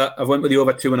similar. I've went with the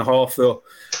over 2.5 though.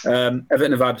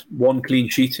 Everton have had 1 clean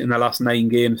sheet in the last 9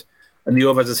 games, and the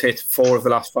overs has hit 4 of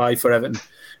the last 5 for Everton.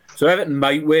 So Everton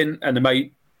might win, and they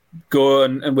might go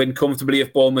and win comfortably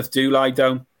if Bournemouth do lie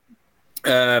down.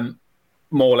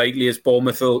 More likely is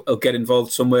Bournemouth will get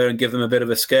involved somewhere and give them a bit of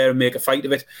a scare and make a fight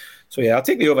of it. So yeah, I'll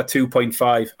take the over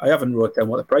 2.5. I haven't wrote down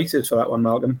what the price is for that one,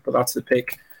 Malcolm, but that's the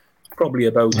pick. Probably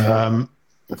about 4-5,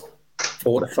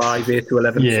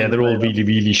 8-11. Yeah, they're all really,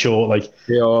 really short. Like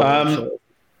they are.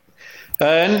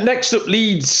 Next up,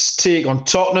 Leeds take on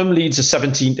Tottenham. Leeds are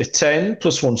 17-10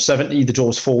 plus 170. The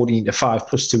draw's 14-5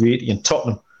 plus 280, and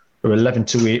Tottenham are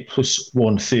 11-8 plus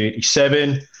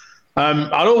 137.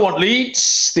 I don't want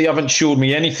Leeds. They haven't showed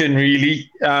me anything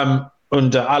really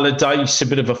under Allardyce. A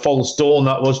bit of a false dawn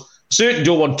that was. Certainly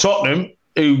don't want Tottenham,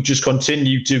 who just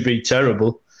continue to be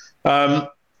terrible.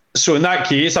 So in that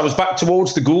case, I was back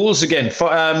towards the goals again.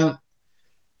 5-4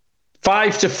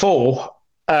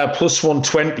 plus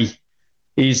 120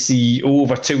 is the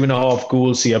over 2.5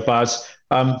 goals here, Baz.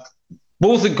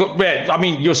 Both have got. I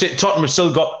mean, you're saying Tottenham have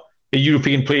still got a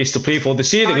European place to play for. They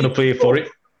say they're going to play for it.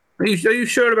 Are you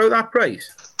sure about that price?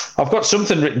 I've got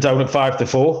something written down at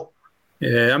 5-4.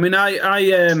 Yeah, I mean,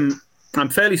 I'm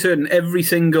fairly certain every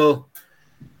single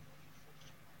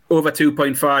over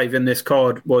 2.5 in this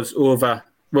card was over.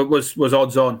 Was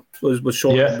odds on, was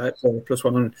short than that, so plus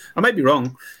 100. I might be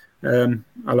wrong. I'll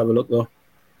have a look though.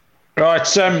 Right,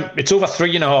 it's over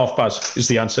 3.5, Baz, is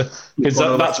the answer. Because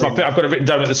that's my pick. I've got it written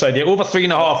down at the side here. Over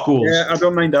 3.5 goals. Yeah, I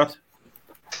don't mind that.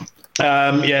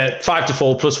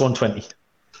 5-4 plus 120.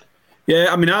 Yeah,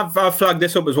 I mean, I've flagged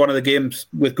this up as one of the games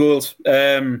with goals.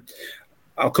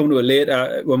 I'll come to it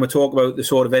later when we talk about the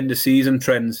sort of end of season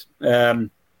trends.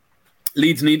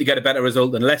 Leeds need to get a better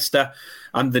result than Leicester,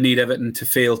 and they need Everton to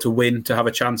fail to win to have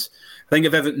a chance. I think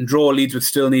if Everton draw, Leeds would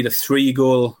still need a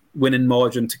 3-goal winning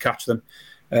margin to catch them.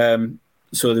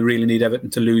 So they really need Everton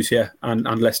to lose here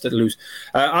and Leicester to lose.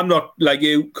 I'm not, like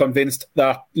you, convinced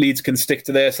that Leeds can stick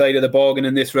to their side of the bargain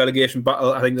in this relegation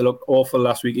battle. I think they looked awful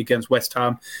last week against West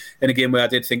Ham in a game where I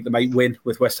did think they might win,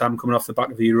 with West Ham coming off the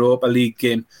back of the Europa League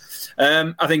game.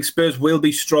 I think Spurs will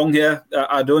be strong here.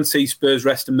 I don't see Spurs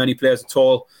resting many players at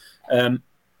all.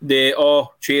 They are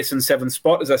chasing 7th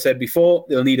spot, as I said before.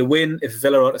 They'll need a win. If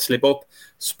Villa are to slip up,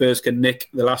 Spurs can nick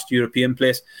the last European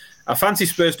place. I fancy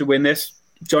Spurs to win this.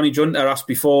 Johnny Junter asked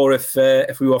before if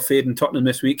we were fading Tottenham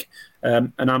this week,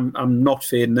 and I'm not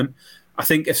fading them. I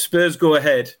think if Spurs go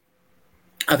ahead,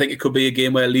 I think it could be a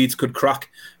game where Leeds could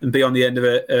crack and be on the end of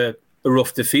a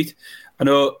rough defeat. I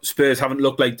know Spurs haven't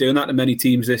looked like doing that to many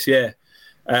teams this year.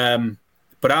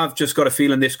 But I've just got a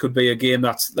feeling this could be a game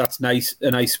that's nice,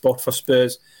 a nice spot for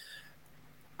Spurs.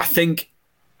 I think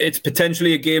it's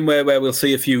potentially a game where we'll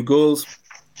see a few goals,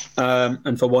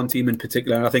 and for one team in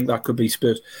particular, and I think that could be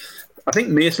Spurs. I think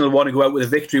Mason will want to go out with a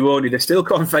victory, won't he? They still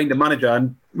can't find a manager,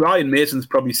 and Ryan Mason's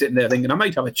probably sitting there thinking, I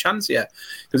might have a chance here,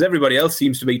 because everybody else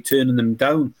seems to be turning them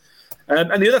down.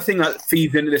 And the other thing that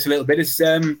feeds into this a little bit is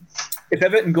if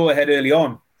Everton go ahead early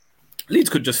on, Leeds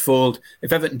could just fold.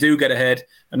 If Everton do get ahead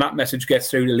and that message gets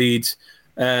through to Leeds,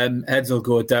 heads will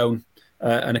go down,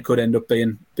 and it could end up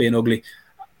being ugly.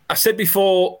 I said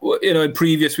before, in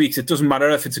previous weeks, it doesn't matter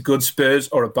if it's a good Spurs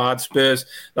or a bad Spurs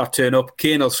that turn up.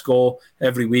 Kane will score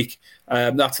every week.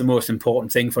 That's the most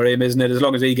important thing for him, isn't it? As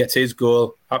long as he gets his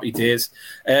goal, happy days.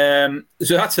 So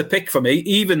that's the pick for me.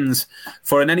 Evens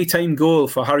for an anytime goal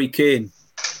for Harry Kane.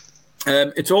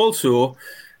 It's also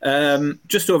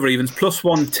just over evens, plus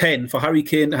 110 for Harry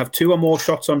Kane to have 2 or more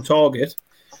shots on target.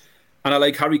 And I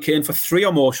like Harry Kane for 3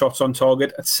 or more shots on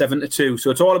target at 7-2.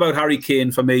 So it's all about Harry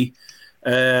Kane for me.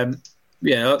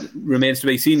 Remains to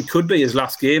be seen. Could be his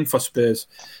last game for Spurs.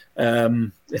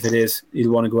 If it is,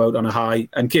 he'll want to go out on a high.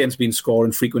 And Kane's been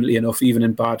scoring frequently enough, even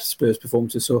in bad Spurs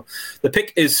performances. So the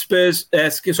pick is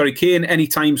Kane,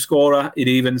 anytime scorer, it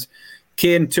evens.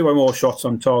 Kane, 2 or more shots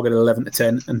on target at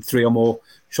 11-10, and 3 or more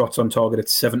shots on target at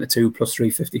 7-2 plus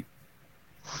 350.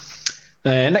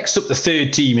 Next up, the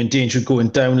third team in danger of going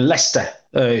down, Leicester,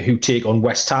 who take on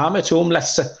West Ham at home.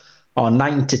 Leicester are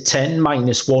 9-10,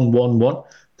 minus 111.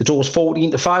 The draw's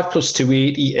 14-5 plus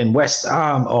 280, and West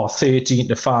Ham are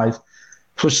 13-5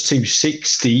 plus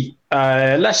 260.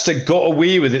 Leicester got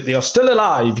away with it. They are still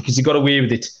alive because they got away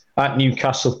with it at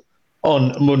Newcastle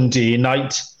on Monday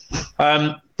night.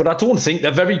 But I don't think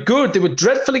they're very good. They were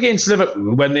dreadful against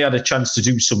Liverpool when they had a chance to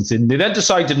do something. They then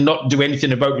decided not to do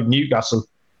anything about it at Newcastle,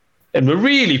 and were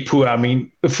really poor. I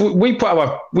mean, if we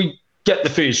get the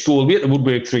first goal, we hit the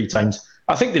woodwork 3 times.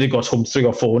 I think they'd have got home 3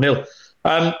 or 4-0.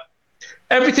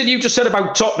 Everything you just said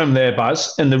about Tottenham there,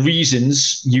 Baz, and the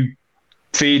reasons you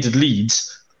faded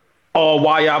Leeds are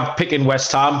why I'm picking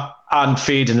West Ham and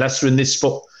fading Leicester in this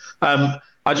spot.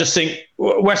 I just think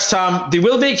West Ham, they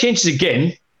will make changes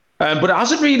again, but it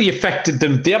hasn't really affected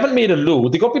them. They haven't made a low.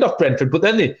 They got beat off Brentford, but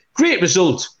then the great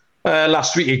result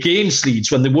last week against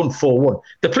Leeds when they won 4-1.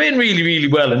 They're playing really, really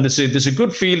well, and there's a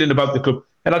good feeling about the club.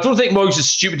 And I don't think Moyes is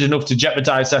stupid enough to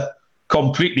jeopardise that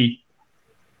completely.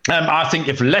 I think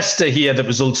if Leicester hear the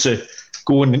results are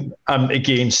going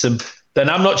against them, then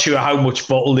I'm not sure how much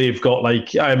bottle they've got.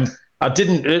 I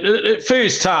didn't at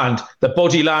first hand, the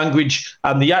body language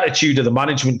and the attitude of the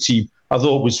management team, I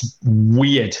thought was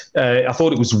weird. I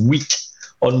thought it was weak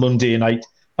on Monday night.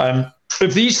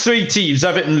 Of these 3 teams,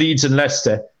 Everton, Leeds and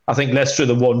Leicester, I think Leicester are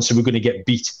the ones who are going to get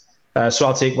beat. So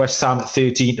I'll take West Ham at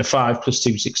 13-5 plus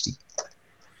 260.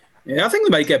 Yeah, I think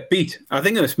they might get beat. I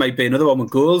think this might be another one with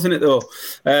goals in it, though.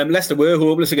 Leicester were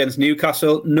hopeless against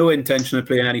Newcastle. No intention of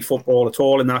playing any football at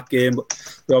all in that game. But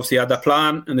they obviously had their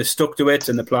plan, and they stuck to it.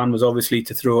 And the plan was obviously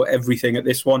to throw everything at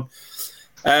this one.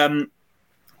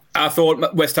 I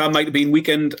thought West Ham might have been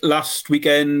weakened last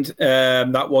weekend.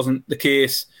 That wasn't the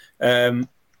case.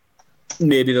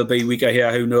 Maybe they'll be weaker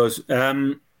here. Who knows?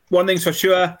 One thing's for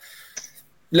sure.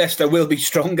 Leicester will be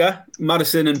stronger.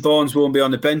 Maddison and Barnes won't be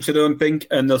on the bench, I don't think,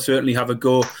 and they'll certainly have a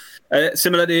go.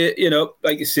 Similar to,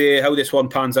 like you say, how this one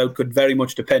pans out could very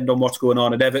much depend on what's going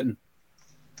on at Everton.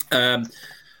 I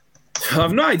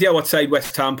have no idea what side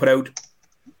West Ham put out.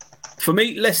 For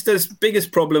me, Leicester's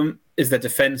biggest problem is their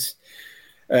defence.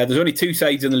 There's only 2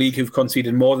 sides in the league who've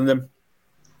conceded more than them.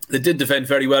 They did defend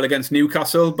very well against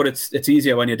Newcastle, but it's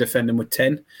easier when you're defending with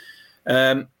 10.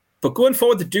 But going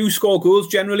forward, they do score goals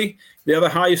generally. They are the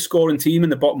highest scoring team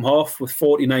in the bottom half with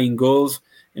 49 goals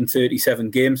in 37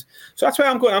 games. So that's where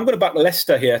I'm going. I'm going to back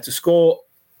Leicester here to score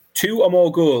 2 or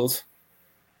more goals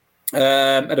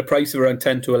at a price of around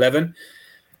 10-11.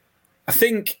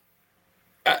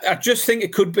 I just think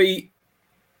it could be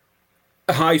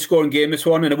a high scoring game, this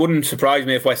one, and it wouldn't surprise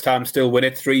me if West Ham still win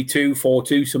it 3-2,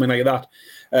 4-2, something like that.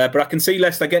 But I can see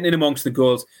Leicester getting in amongst the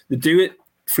goals. They do it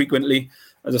frequently.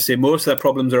 As I say, most of their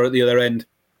problems are at the other end.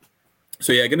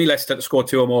 So yeah, give me Leicester to score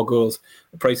 2 or more goals.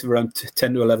 The price of around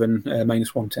 10-11,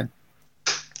 minus 110.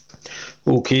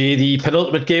 Okay, the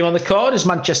penultimate game on the card is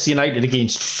Manchester United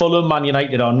against Fulham. Man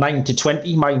United are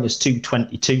 9-20, minus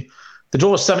 222. The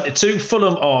draw is 7-2.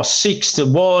 Fulham are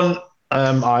 6-1.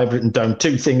 I've written down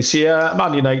 2 things here.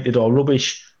 Man United are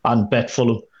rubbish and bet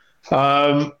Fulham.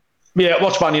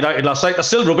 Watched Man United last night. They're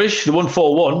still rubbish. They won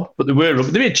 4-1, but they were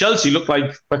rubbish. They made Chelsea look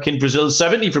like back in Brazil's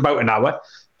 70 for about an hour.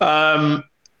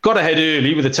 Got ahead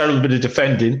early with a terrible bit of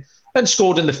defending and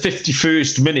scored in the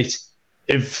 51st minute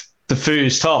of the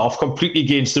first half completely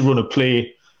against the run of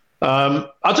play. I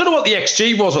don't know what the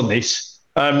XG was on this,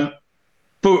 but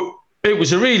it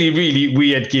was a really, really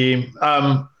weird game.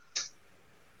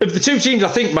 If the two teams, I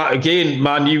think,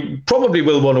 Man U probably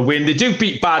will want to win. They do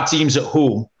beat bad teams at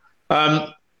home.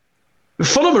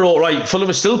 Fulham are all right. Fulham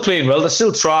are still playing well. They're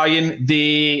still trying.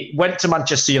 They went to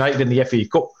Manchester United in the FA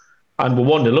Cup and were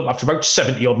 1-0 up after about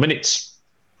 70-odd minutes.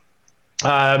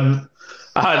 And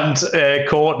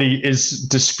Courtney is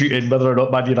disputing whether or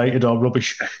not Man United are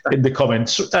rubbish in the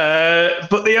comments.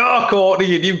 But they are,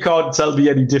 Courtney, and you can't tell me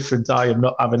any different. I am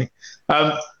not having it.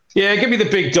 Give me the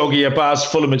big dog here, Baz.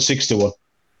 Fulham at 6-1.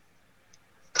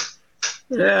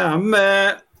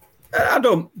 Yeah, I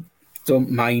don't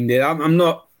mind it. I'm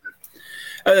not.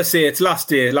 As I say, it's last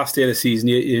day of the season.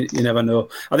 You never know.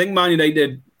 I think Man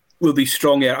United will be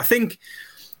strong here. I think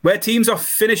where teams are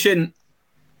finishing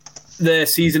their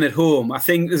season at home, I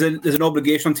think there's an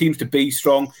obligation on teams to be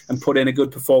strong and put in a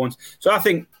good performance. So I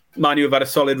think Man U have had a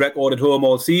solid record at home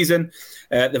all season.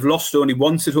 They've lost only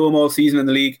once at home all season in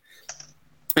the league.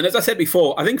 And as I said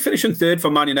before, I think finishing third for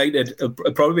Man United will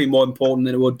probably be more important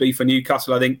than it would be for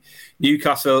Newcastle. I think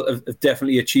Newcastle have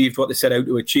definitely achieved what they set out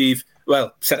to achieve.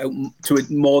 Well, set out to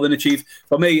more than achieve.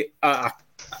 For me,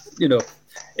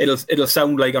 it'll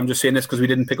sound like I'm just saying this because we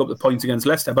didn't pick up the points against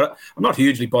Leicester, but I'm not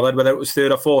hugely bothered whether it was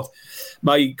third or fourth.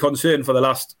 My concern for the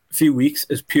last few weeks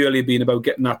has purely been about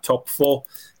getting that top four.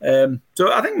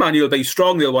 So I think Man U will be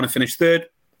strong. They'll want to finish third,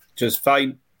 which is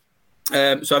fine.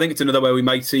 So I think it's another where we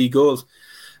might see goals.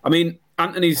 I mean,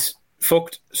 Anthony's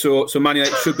fucked, so Man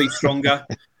United should be stronger.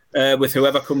 With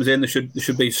whoever comes in, there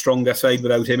should be a stronger side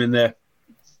without him in there.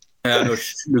 I know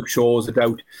Luke Shaw's a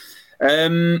doubt.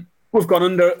 We've gone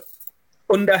under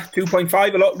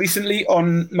 2.5 a lot recently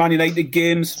on Man United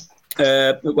games.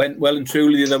 It went well and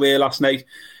truly the other way last night.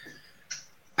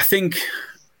 I think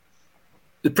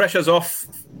the pressure's off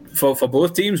for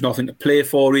both teams. Nothing to play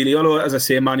for, really. Although, as I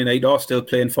say, Man United are still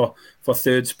playing for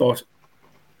third spot,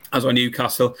 as are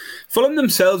Newcastle. Fulham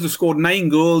themselves have scored 9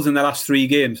 goals in the last 3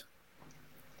 games.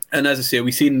 And as I say,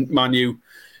 we've seen Man U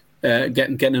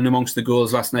getting in amongst the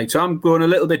goals last night. So I'm going a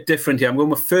little bit different here. I'm going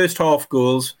with first half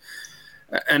goals.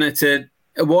 And it's a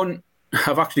one.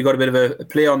 I've actually got a bit of a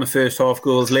play on the first half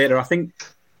goals later. I think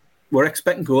we're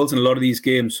expecting goals in a lot of these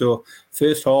games. So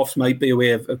first halves might be a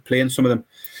way of playing some of them.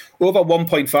 Over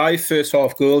 1.5 first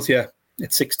half goals here.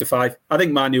 It's 6-5. I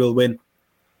think Man U will win.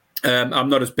 I'm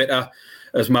not as bitter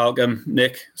as Malcolm,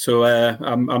 Nick. So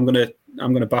I'm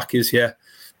gonna back his here.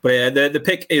 But yeah, the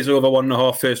pick is over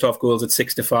 1.5 first half goals at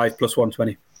 6-5 plus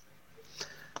 120.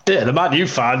 Yeah, the Man U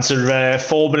fans are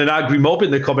forming an angry mob in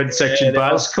the comment section,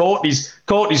 Baz. Courtney's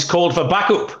called for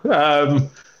backup.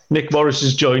 Nick Morris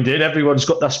has joined in. Everyone's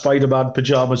got their Spider-Man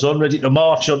pyjamas on, ready to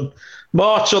march on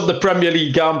the Premier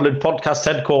League Gambling Podcast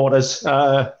headquarters.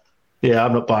 Yeah,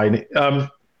 I'm not buying it.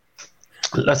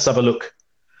 Let's have a look.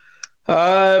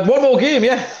 One more game,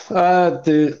 yeah.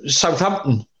 The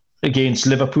Southampton against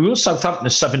Liverpool. Southampton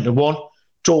is 7-1.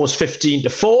 Draws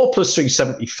 15-4 plus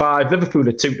 375. Liverpool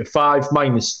are 2-5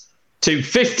 minus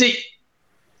 250.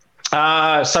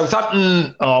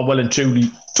 Southampton are well and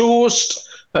truly toast.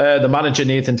 The manager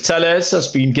Nathan Tellez has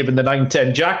been given the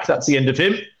 9-10 jack. That's the end of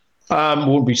him.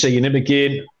 Won't be seeing him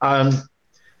again.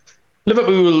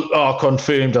 Liverpool are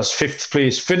confirmed as 5th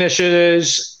place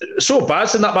finishers. So,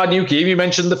 Baz, in that Man U game, you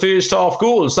mentioned the first half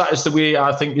goals. That is the way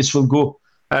I think this will go.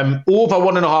 Over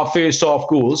 1.5 first half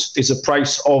goals is a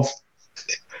price of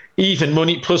even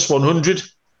money plus 100.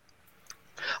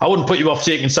 I wouldn't put you off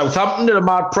taking Southampton at a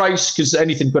mad price because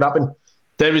anything could happen.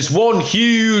 There is one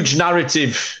huge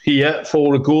narrative here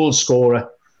for a goal scorer,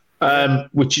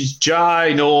 which is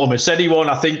ginormous. Anyone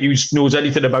I think who knows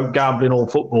anything about gambling or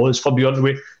football is probably onto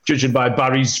it, judging by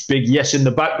Barry's big yes in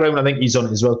the background. I think he's on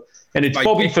it as well. And it's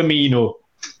Bobby Firmino.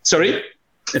 Sorry?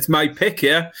 It's my pick,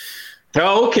 yeah.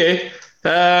 Oh, okay.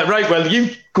 Right, well,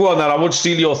 you go on that. I would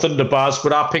steal your thunder, Baz,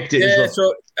 but I picked it as well.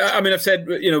 So, I've said,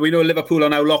 we know Liverpool are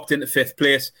now locked into 5th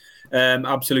place.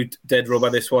 Absolute dead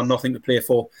rubber, this one. Nothing to play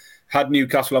for. Had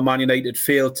Newcastle or Man United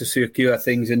failed to secure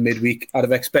things in midweek, I'd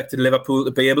have expected Liverpool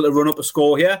to be able to run up a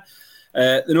score here.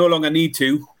 They no longer need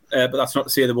to, but that's not to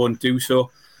say they won't do so.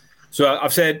 So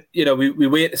I've said, we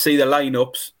wait to see the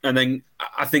lineups, and then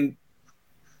I think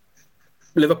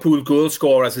Liverpool goal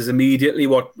scorers is immediately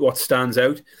what stands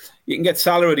out. You can get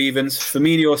Salah at evens,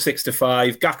 Firmino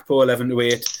 6-5, Gakpo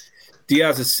 11-8,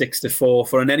 Diaz is 6-4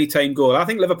 for an anytime goal. I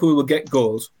think Liverpool will get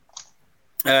goals.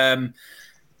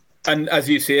 And as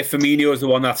you say, Firmino is the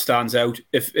one that stands out.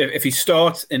 If he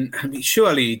starts, and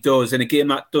surely he does, in a game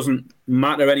that doesn't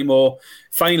matter anymore,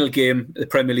 final game of the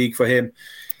Premier League for him.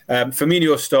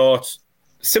 Firmino starts,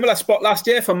 Similar spot last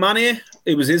year for Mane.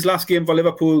 It was his last game for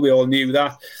Liverpool. We all knew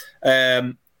that.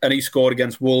 And he scored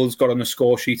against Wolves, got on the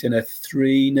score sheet in a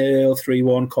 3-0,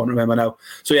 3-1, can't remember now.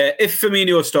 So, yeah, if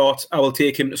Firmino starts, I will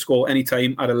take him to score any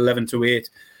time at 11-8.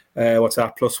 What's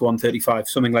that? Plus 135,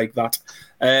 something like that.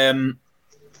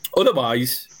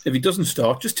 Otherwise, if he doesn't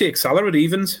start, just take Salah at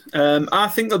evens. I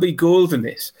think there'll be goals in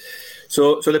this.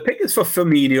 So the pick is for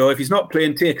Firmino. If he's not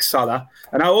playing, take Salah.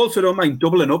 And I also don't mind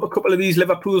doubling up a couple of these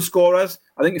Liverpool scorers.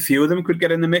 I think a few of them could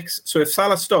get in the mix. So if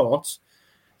Salah starts,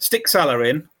 stick Salah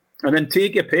in, and then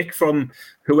take your pick from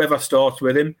whoever starts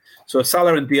with him. So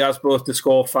Salah and Diaz both to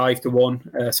score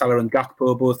 5-1. Salah and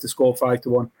Gakpo both to score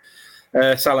 5-1.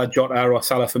 Salah Jota or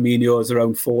Salah Firmino is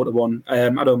around 4-1.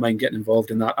 I don't mind getting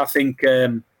involved in that. I think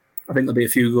there'll be a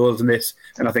few goals in this,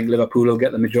 and I think Liverpool will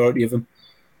get the majority of them.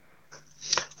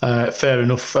 Fair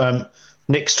enough.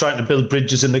 Nick's trying to build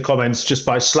bridges in the comments just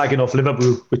by slagging off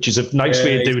Liverpool, which is a nice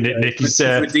way of doing it, Nick. He's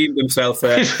redeemed himself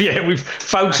there. Yeah, we've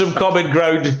found some common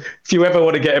ground. If you ever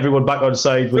want to get everyone back on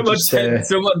side,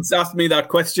 someone's asked me that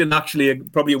question actually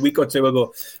probably a week or two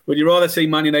ago. Would you rather see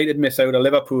Man United miss out or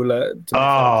Liverpool? It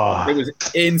was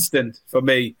instant for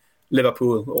me.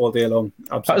 Liverpool all day long.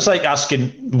 Absolutely. That's like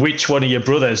asking which one of your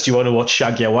brothers do you want to watch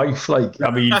shag your wife? Like, I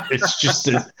mean, it's just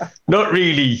not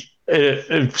really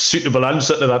a suitable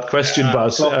answer to that question,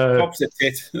 Baz. Pops a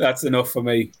tit. That's enough for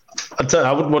me.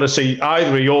 I wouldn't want to see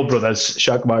either of your brothers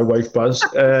shag my wife, Baz.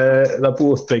 They're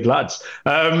both big lads.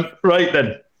 Right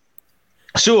then.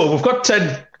 So we've got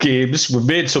 10 games. We've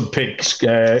made some picks.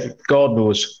 God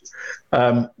knows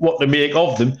what to make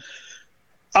of them.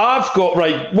 I've got,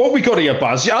 right, what we got here,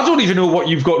 Baz? I don't even know what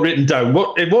you've got written down.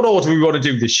 In what order we want to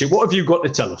do this shit? What have you got to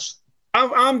tell us?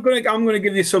 I'm going to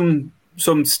give you some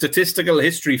statistical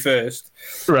history first.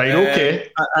 Right,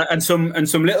 okay. And some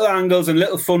little angles and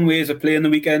little fun ways of playing the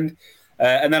weekend.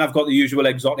 And then I've got the usual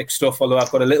exotic stuff, although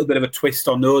I've got a little bit of a twist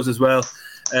on those as well.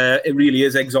 It really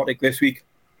is exotic this week.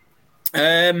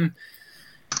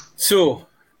 So,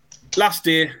 last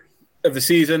day of the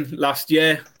season, last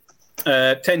year,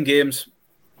 10 games.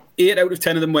 8 out of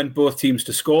 10 of them went both teams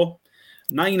to score.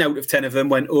 9 out of 10 of them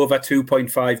went over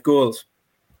 2.5 goals.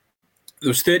 There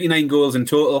was 39 goals in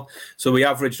total, so we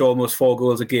averaged almost 4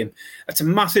 goals a game. That's a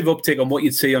massive uptick on what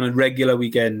you'd see on a regular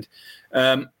weekend.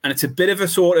 And it's a bit of a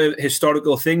sort of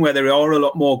historical thing where there are a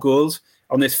lot more goals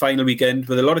on this final weekend,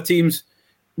 with a lot of teams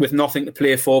with nothing to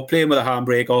play for, playing with a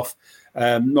handbrake off,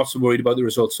 not so worried about the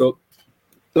results. So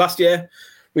last year,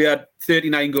 we had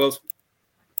 39 goals.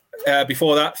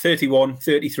 Before that, 31,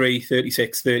 33,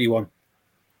 36, 31.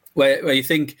 Where you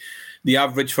think the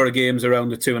average for a game is around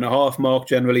the 2.5 mark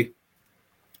generally.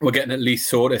 We're getting at least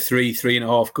sort of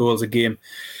 3.5 goals a game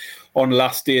on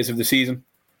last days of the season.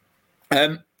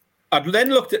 I've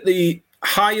then looked at the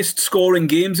highest scoring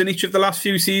games in each of the last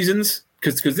few seasons,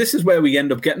 because this is where we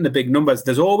end up getting the big numbers.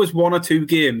 There's always 1 or 2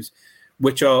 games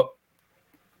which are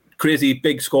crazy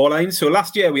big scorelines. So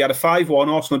last year we had a 5-1,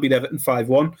 Arsenal beat Everton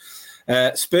 5-1.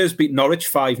 Spurs beat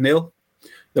Norwich 5-0.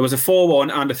 There was a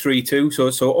 4-1 and a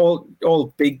 3-2, so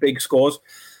all big scores.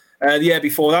 The year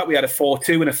before that, we had a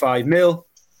 4-2 and a 5-0.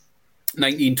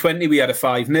 1920, we had a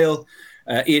 5-0.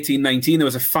 18-19, there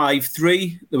was a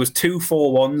 5-3. There was 2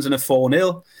 4-1s and a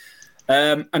 4-0.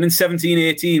 And in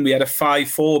 17-18, we had a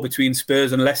 5-4 between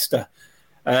Spurs and Leicester.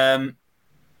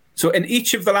 So in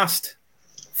each of the last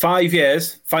 5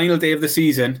 years, final day of the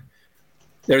season,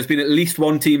 there has been at least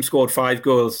one team scored 5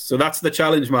 goals. So that's the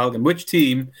challenge, Malcolm. Which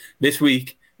team this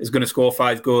week is going to score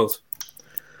 5 goals?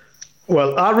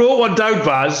 Well, I wrote one down,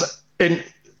 Baz, and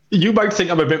you might think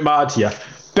I'm a bit mad here.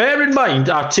 Bear in mind,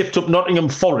 I tipped up Nottingham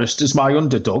Forest as my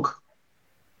underdog.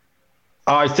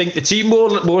 I think the team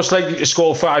most likely to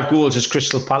score 5 goals is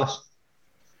Crystal Palace.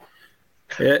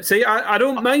 Yeah, see, I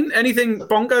don't mind anything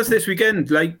bonkers this weekend.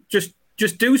 Like, just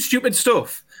do stupid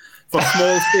stuff for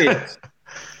small stakes.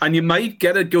 And you might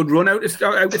get a good run out of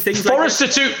things. Forest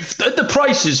like are too. The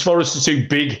prices Forest are too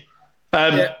big.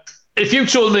 If you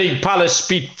told me Palace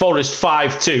beat Forest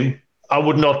 5-2, I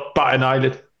would not bat an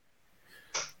eyelid.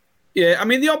 Yeah, I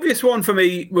mean the obvious one for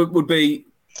me would be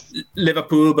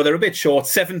Liverpool, but they're a bit short.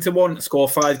 7-1 to score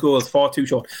 5 goals, far too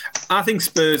short. I think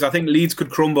Leeds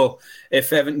could crumble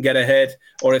if Everton get ahead,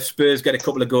 or if Spurs get a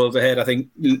couple of goals ahead. I think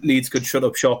Leeds could shut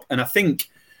up shop, and I think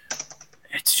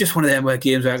it's just one of them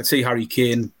games where I can see Harry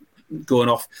Kane going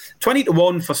off.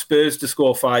 20-1 for Spurs to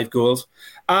score 5 goals.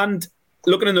 And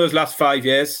looking in those last 5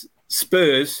 years,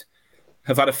 Spurs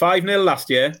have had a 5-0 last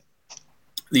year.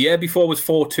 The year before was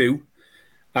 4-2.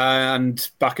 And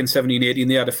back in 17-18,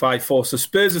 they had a 5-4. So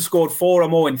Spurs have scored 4 or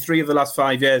more in 3 of the last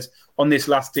 5 years on this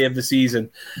last day of the season.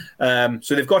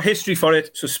 So they've got history for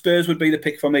it. So Spurs would be the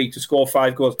pick for me to score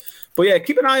 5 goals. But yeah,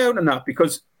 keep an eye out on that,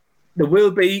 because there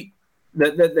will be,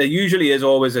 there usually is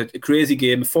always a crazy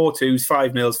game, 4-2s,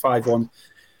 5-0s, 5-1.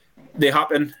 They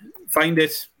happen. Find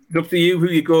it. It's up to you who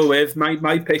you go with.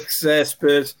 My pick's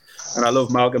Spurs, and I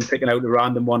love Malcolm picking out a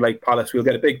random one like Palace. We'll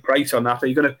get a big price on that. Are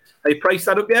you price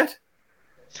that up yet?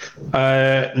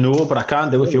 No, but I can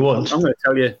do if you want. I'm going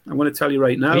to tell you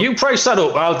right now. You price that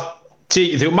up. I'll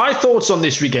take you through. My thoughts on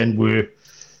this weekend were: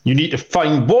 you need to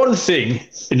find one thing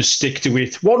and stick to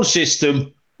it. One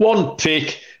system, one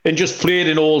pick, and just play it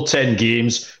in all 10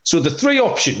 games. So the 3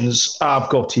 options I've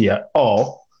got here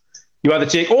are: you either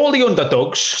take all the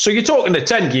underdogs, so you're talking the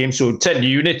 10 games, so 10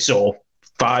 units or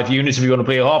 5 units if you want to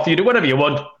play a half unit, whatever you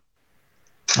want.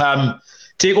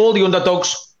 Take all the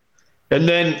underdogs, and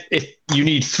then if you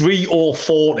need 3 or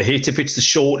 4 to hit, if it's the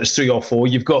shortest 3 or 4,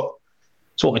 you've got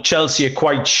sort of Chelsea are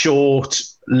quite short,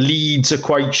 Leeds are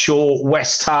quite short,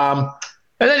 West Ham,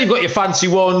 and then you've got your fancy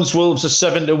ones. Wolves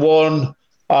are 7-1.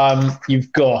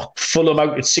 You've got Fulham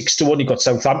out at 6-1. You've got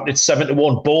Southampton at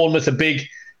 7-1. Bournemouth are big.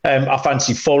 I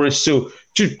fancy Forest. So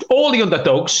just all the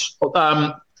underdogs.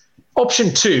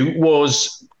 Option 2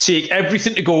 was take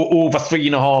everything to go over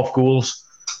 3.5 goals,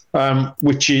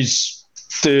 which is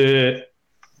the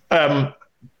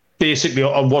basically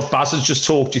on what Baz has just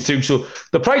talked you through. So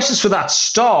the prices for that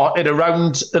start at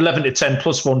around 11 to 10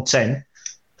 plus 110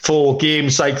 for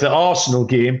games like the Arsenal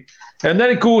game, and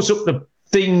then it goes up to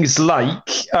things like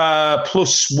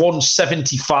plus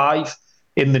 175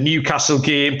 in the Newcastle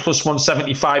game, plus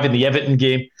 175 in the Everton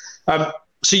game.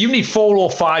 So you need 4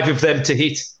 or 5 of them to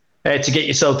hit to get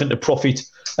yourself into profit.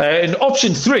 And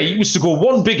option 3 was to go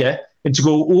one bigger and to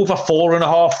go over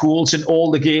 4.5 goals in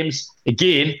all the games.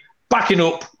 Again, backing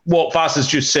up what Baz has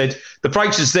just said, the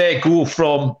prices there go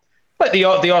from, like the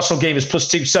Arsenal game is plus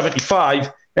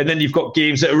 275, and then you've got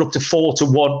games that are up to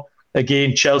 4-1.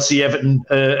 Again, Chelsea, Everton,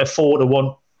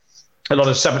 4-1. A lot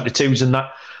of 7-2s in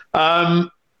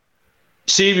that.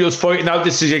 Serial's pointing out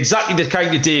this is exactly the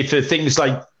kind of day for things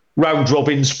like round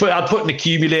robins. But I'd put an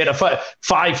accumulator for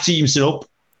 5 teams and up.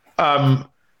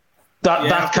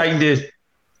 That kind of...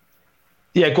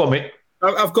 Yeah, go on, mate.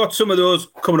 I've got some of those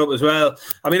coming up as well.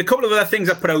 I mean, a couple of other things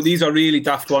I put out, these are really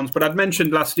daft ones, but I'd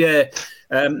mentioned last year,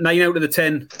 9 out of the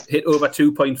 10 hit over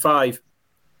 2.5.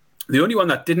 The only one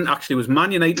that didn't actually was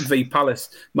Man United v Palace.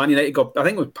 Man United got, I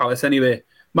think it was Palace anyway.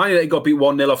 Man United got beat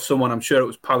 1-0 off someone. I'm sure it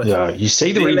was Palace. Yeah, you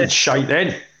see they were even shite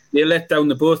then. They let down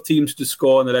both teams to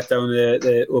score, and they let down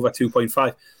the over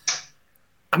 2.5.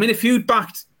 I mean, if you'd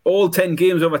backed all 10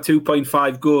 games over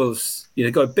 2.5 goals, you'd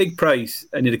have got a big price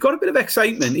and you'd have got a bit of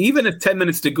excitement. Even if 10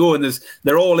 minutes to go and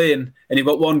they're all in and you've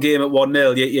got one game at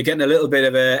 1-0, you're getting a little bit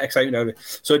of excitement out of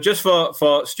it. So just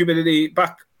for stupidity,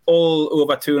 back all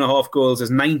over 2.5 goals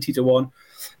is 90-1.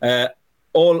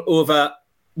 All over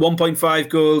 1.5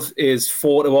 goals is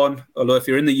 4-1. Although if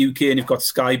you're in the UK and you've got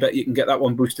Sky Bet, you can get that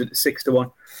one boosted to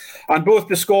 6-1. And both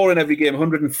the score in every game,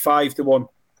 105-1.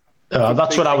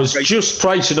 That's what I was just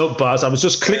pricing up, Baz. I was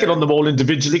just clicking on them all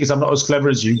individually because I'm not as clever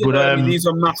as you. But these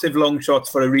are massive long shots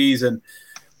for a reason.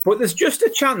 But there's just a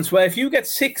chance where if you get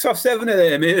 6 or 7 of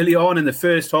them early on in the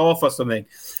first half or something,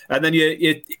 and then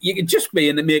you could just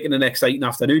be making an exciting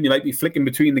afternoon. You might be flicking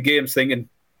between the games thinking,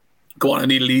 go on, I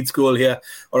need a Leeds goal here,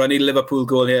 or I need a Liverpool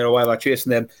goal here, or whatever,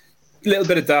 chasing them. A little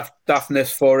bit of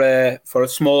daftness for a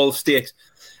small stake.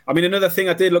 I mean, another thing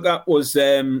I did look at was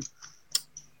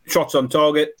shots on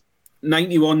target.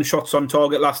 91 shots on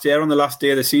target last year on the last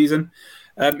day of the season.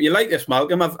 You like this,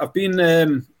 Malcolm? I've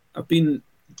been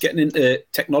getting into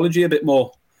technology a bit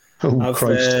more.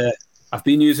 I've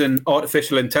been using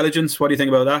artificial intelligence. What do you think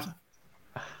about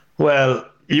that? Well,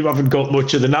 you haven't got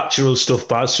much of the natural stuff,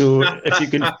 Baz. So if you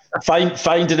can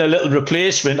find a little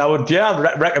replacement, I would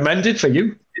recommend it for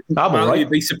you. I'm all right.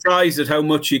 You'd be surprised at how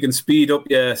much you can speed up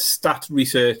your stat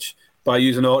research by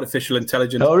using artificial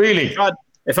intelligence. Oh, really?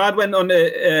 If I'd went on,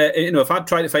 if I'd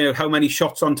tried to find out how many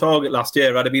shots on target last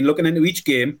year, I'd have been looking into each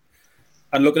game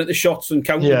and looking at the shots and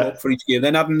counting them up for each game,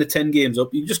 then adding the 10 games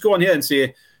up. You just go on here and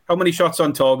say, how many shots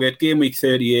on target, game week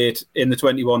 38 in the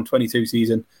 21-22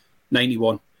 season,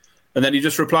 91. And then you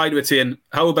just reply to it saying,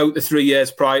 how about the 3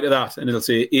 years prior to that? And it'll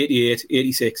say 88,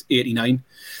 86, 89.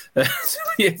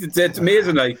 It's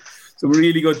amazing, like. Some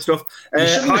really good stuff. You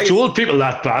shouldn't have told people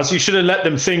that, Baz. You should have let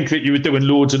them think that you were doing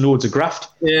loads and loads of graft.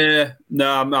 Yeah, no,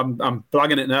 I'm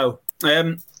blagging it now.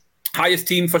 Highest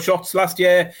team for shots last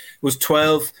year was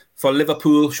 12. For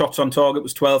Liverpool, shots on target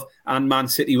was 12, and Man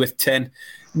City with 10.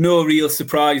 No real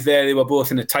surprise there. They were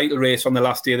both in a title race on the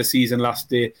last day of the season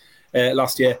last year.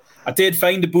 I did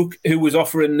find a book who was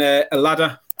offering a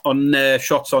ladder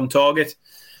shots on target.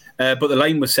 But the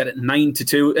line was set at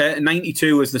 9-2.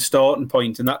 92 was the starting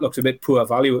point, and that looks a bit poor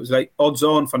value. It was like odds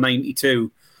on for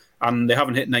 92, and they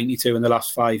haven't hit 92 in the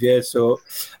last 5 years. So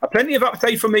plenty of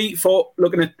appetite for me for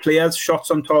looking at players' shots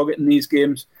on target in these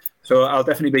games. So I'll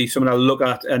definitely be someone I'll look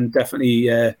at, and definitely,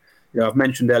 I've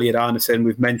mentioned Elliot Anderson,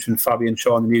 we've mentioned Fabian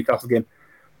Shaw in the Newcastle game.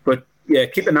 But yeah,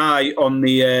 keep an eye on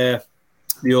the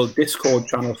old Discord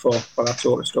channel for that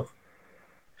sort of stuff.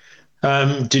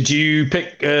 Did you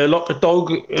pick Lockett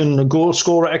Dog and the goal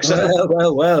scorer, etc.?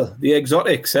 Well, the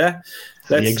exotics, eh?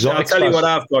 I'll tell you what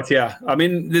I've got here. I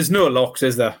mean, there's no locks,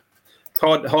 is there? It's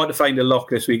hard to find a lock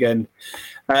this weekend.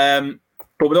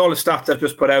 But with all the stats I've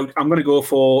just put out, I'm going to go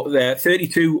for the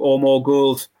 32 or more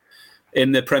goals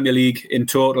in the Premier League in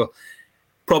total.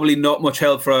 Probably not much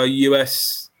help for our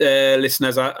US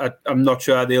listeners. I'm not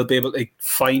sure they'll be able to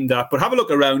find that. But have a look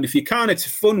around. If you can, it's a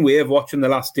fun way of watching the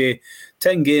last day.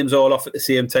 10 games all off at the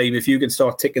same time. If you can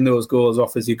start ticking those goals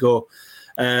off as you go.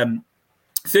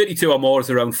 32 or more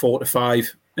is around 4 to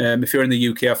 5. If you're in the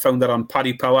UK, I found that on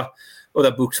Paddy Power.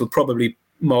 Other books will probably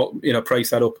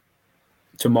price that up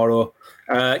tomorrow.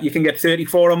 You can get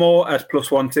 34 or more at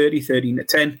plus 130, 13 to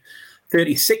 10.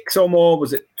 36 or more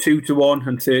was at 2 to 1,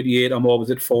 and 38 or more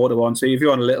was at 4 to 1. So if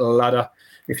you're on a little ladder,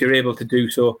 if you're able to do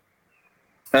so.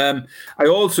 I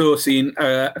also seen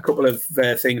a couple of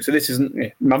things. So this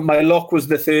isn't my lock was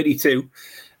the 32,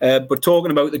 but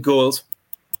talking about the goals,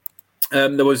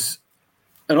 there was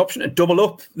an option to double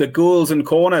up the goals and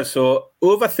corners. So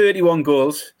over 31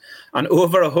 goals and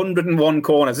over 101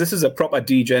 corners. This is a proper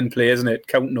degen play, isn't it?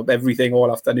 Counting up everything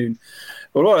all afternoon.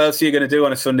 But what else are you going to do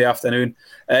on a Sunday afternoon?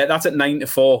 That's at 9 to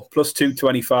 4 plus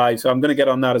 225. So I'm going to get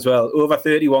on that as well. Over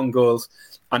 31 goals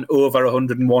and over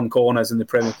 101 corners in the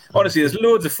Premier. Honestly, there's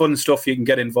loads of fun stuff you can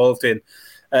get involved in.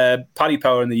 Paddy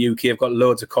Power in the UK have got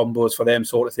loads of combos for them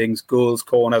sort of things. Goals,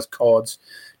 corners, cards.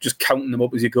 Just counting them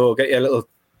up as you go. Get your little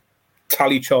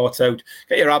tally charts out.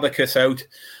 Get your abacus out.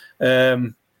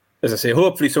 As I say,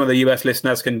 hopefully some of the US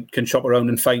listeners can shop around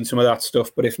and find some of that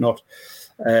stuff. But if not,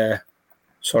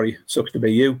 sorry, sucks to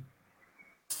be you.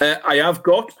 I have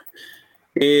got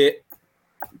a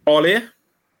parlay.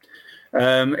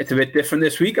 It's a bit different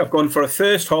this week. I've gone for a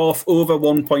first half over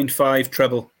 1.5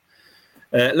 treble.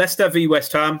 Leicester v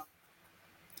West Ham,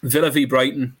 Villa v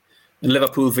Brighton, and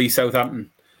Liverpool v Southampton.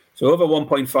 So over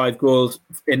 1.5 goals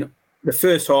in the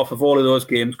first half of all of those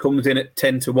games comes in at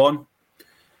 10 to 1.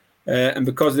 And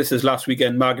because this is last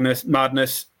weekend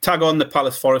madness, tag on the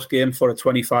Palace Forest game for a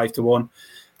 25 to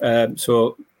 1.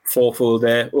 So fourfold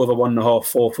there, over 1.5,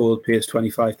 fourfold pays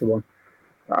 25 to 1.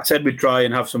 I said we'd try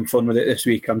and have some fun with it this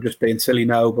week. I'm just being silly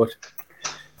now, but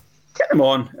get them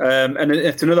on. And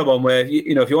it's another one where,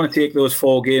 if you want to take those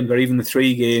 4 games or even the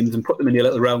 3 games and put them in your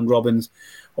little round robins,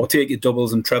 or take your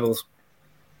doubles and trebles,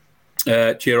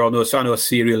 cheer on those. I know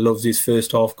Serial loves his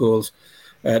first half goals.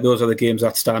 Those are the games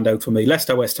that stand out for me.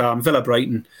 Leicester, West Ham, Villa,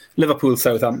 Brighton, Liverpool,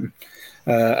 Southampton.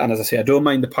 And as I say, I don't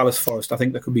mind the Palace Forest. I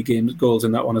think there could be goals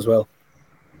in that one as well.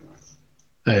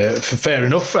 Fair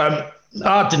enough.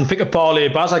 I didn't pick a parlay,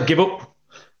 Baz. I give up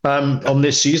on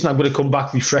this season. I'm going to come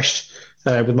back refreshed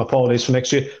with my parlays for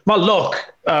next year. My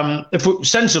lock, if we're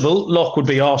sensible, lock would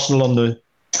be Arsenal on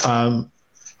the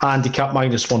handicap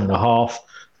minus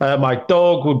 1.5. My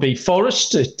dog would be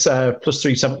Forest at plus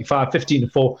 375, 15 to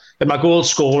 4. And my goal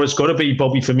scorer has got to be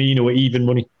Bobby Firmino at even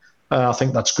money. I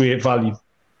think that's great value.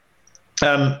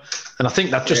 And I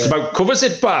think that just about covers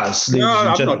it, Baz. No,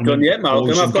 I'm not done yet, Malcolm.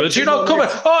 You're not covered.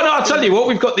 Oh no, I'll tell you what.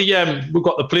 We've got the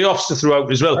playoffs to throw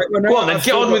out as well. Right, Go on, then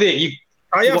get on with it.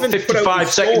 I haven't 55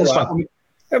 seconds. I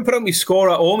haven't put out my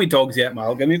scorer or my dogs yet,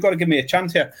 Malcolm. You've got to give me a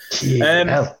chance here.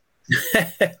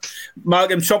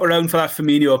 Malcolm, shop around for that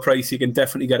Firmino price. You can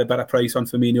definitely get a better price on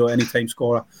Firmino anytime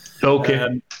scorer.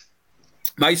 Okay.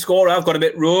 My scorer, I've got a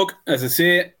bit rogue, as I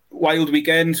say. Wild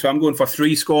weekend, so I'm going for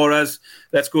 3 scorers.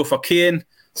 Let's go for Kane,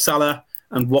 Salah,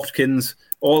 and Watkins,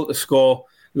 all to score.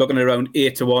 Looking around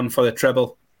 8 to 1 for the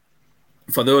treble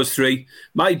for those 3.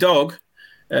 My dog,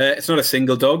 it's not a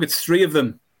single dog, it's 3 of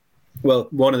them. Well,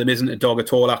 one of them isn't a dog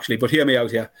at all, actually, but hear me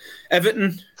out here.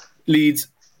 Everton, Leeds,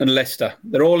 and Leicester.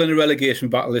 They're all in a relegation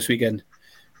battle this weekend.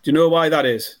 Do you know why that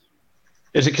is?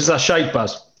 Is it because they're shite,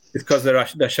 Baz? It's because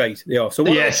they're shite. They are. So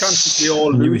what are the chances they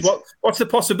all lose? What's the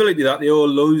possibility that they all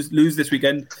lose this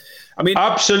weekend? I mean,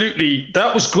 absolutely.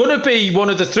 That was going to be one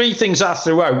of the 3 things I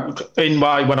threw out when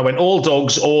I went all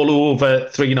dogs, all over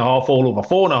 3.5, all over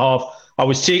 4.5. I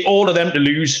was take all of them to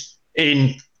lose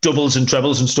in doubles and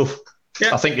trebles and stuff.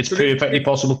 Yeah, I think it's perfectly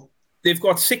possible. They've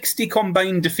got 60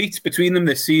 combined defeats between them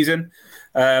this season.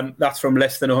 That's from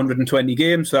less than 120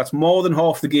 games. So that's more than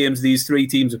half the games these three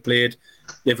teams have played,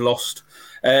 they've lost.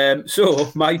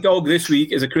 So my dog this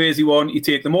week is a crazy one. You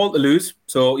take them all to lose.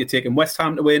 So you're taking West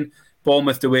Ham to win,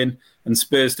 Bournemouth to win, and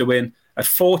Spurs to win at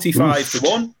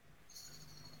 45-1.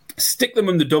 Stick them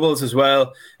in the doubles as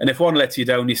well. And if one lets you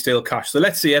down, you still cash. So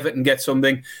let's see Everton get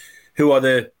something. Who are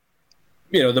the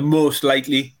most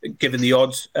likely, given the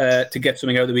odds, to get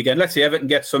something out of the weekend? Let's say Everton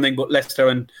get something, but Leicester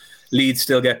and Leeds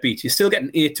still get beat. You're still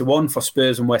getting 8-1 for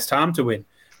Spurs and West Ham to win,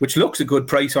 which looks a good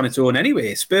price on its own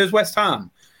anyway. Spurs, West Ham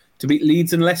to beat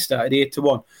Leeds and Leicester at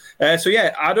 8-1. So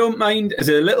yeah, I don't mind. As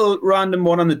a little random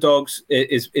one on the dogs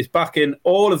is backing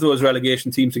all of those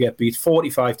relegation teams to get beat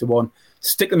 45-1.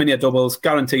 Stick them in your doubles,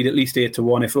 guaranteed at least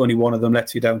 8-1 if only one of them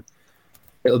lets you down.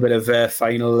 Little bit of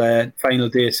final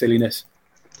day silliness.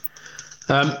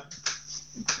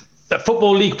 The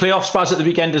Football League playoffs starts at the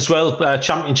weekend as well.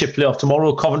 Championship playoff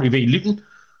tomorrow, Coventry v Luton.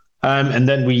 And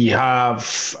then we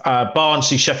have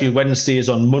Barnsley, Sheffield Wednesdays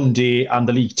on Monday, and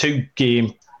the League 2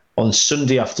 game on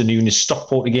Sunday afternoon is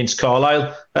Stockport against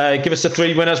Carlisle. Give us the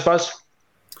three winners, Baz.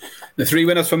 The three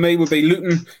winners for me would be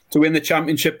Luton to win the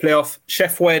Championship playoff,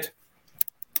 Sheffield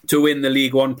to win the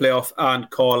League 1 playoff, and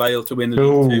Carlisle to win the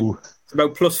League 2. It's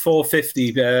about plus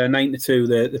 450,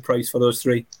 9-2, the price for those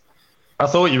three. I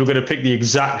thought you were going to pick the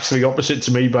exactly opposite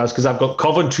to me, Baz, because I've got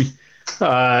Coventry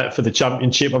for the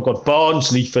Championship. I've got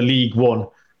Barnsley for League 1,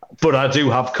 but I do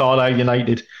have Carlisle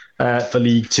United for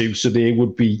League 2, so they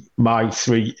would be my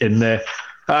three in there.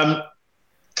 A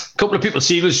couple of people,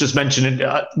 Steve was just mentioning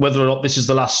whether or not this is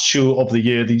the last show of the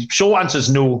year. The short answer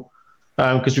is no,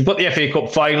 because we've got the FA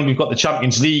Cup final, we've got the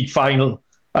Champions League final,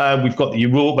 we've got the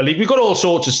Europa League, we've got all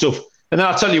sorts of stuff. And then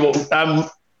I'll tell you what,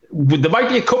 there might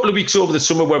be a couple of weeks over the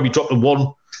summer where we drop the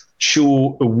one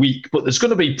show a week, but there's going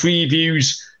to be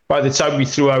previews by the time we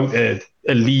throw out a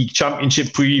league championship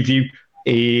preview,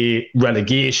 a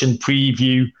relegation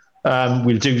preview.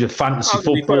 We'll do the fantasy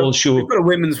football show. We've got a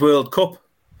Women's World Cup.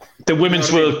 The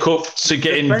Women's World Cup to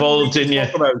get involved in, yeah.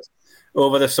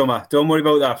 Over the summer. Don't worry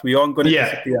about that. We aren't going to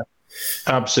disappear.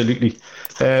 Absolutely.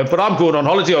 But I'm going on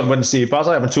holiday on Wednesday, Baz.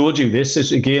 I haven't told you this.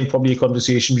 It's, again, probably a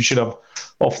conversation we should have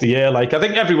off the air. Like, I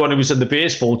think everyone who was in the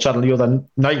baseball channel the other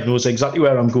night knows exactly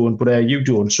where I'm going, but you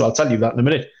don't, so I'll tell you that in a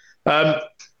minute.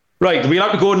 Right, we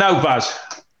have to go now, Baz.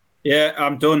 Yeah,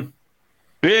 I'm done.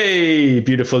 Hey,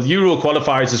 beautiful. Euro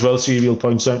qualifiers as well, Serial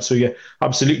points out. So, yeah,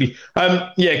 absolutely.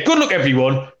 Good luck,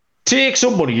 everyone. Take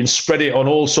some money and spread it on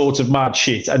all sorts of mad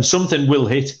shit, and something will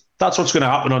hit. That's what's going to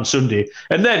happen on Sunday.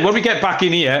 And then when we get back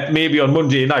in here, maybe on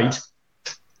Monday night,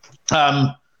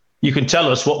 you can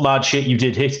tell us what mad shit you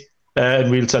did hit, and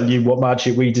we'll tell you what mad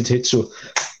shit we did hit. So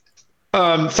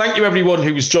thank you, everyone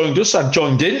who's joined us and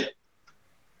joined in.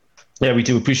 Yeah, we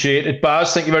do appreciate it.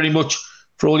 Baz, thank you very much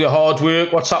for all your hard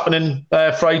work. What's happening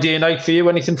Friday night for you?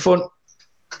 Anything fun?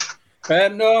 No,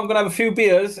 I'm going to have a few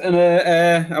beers, and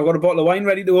I've got a bottle of wine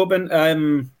ready to open.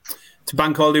 It's a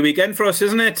bank holiday weekend for us,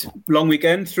 isn't it? Long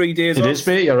weekend, 3 days off. It is,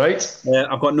 mate, you're right.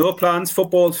 I've got no plans.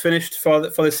 Football's finished for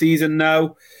the season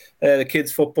now. The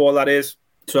kids' football, that is.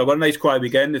 So I've got a nice quiet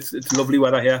weekend. It's lovely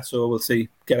weather here, so we'll see.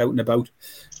 Get out and about.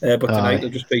 But tonight I'll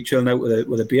just be chilling out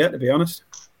with a beer, to be honest.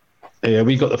 Yeah,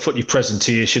 we got the footy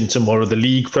presentation tomorrow, the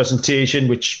league presentation,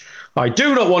 which I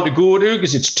do not want to go to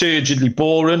because it's turgidly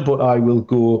boring, but I will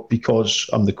go because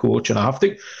I'm the coach and I have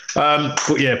to.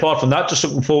 But yeah, apart from that, just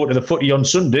looking forward to the footy on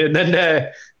Sunday and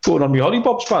then going on my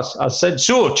hollypops pass, as said.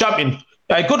 So, champion,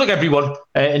 good luck, everyone.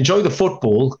 Enjoy the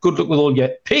football. Good luck with all your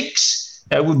picks.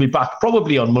 We'll be back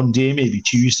probably on Monday, maybe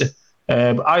Tuesday.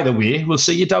 But either way, we'll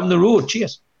see you down the road.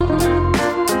 Cheers.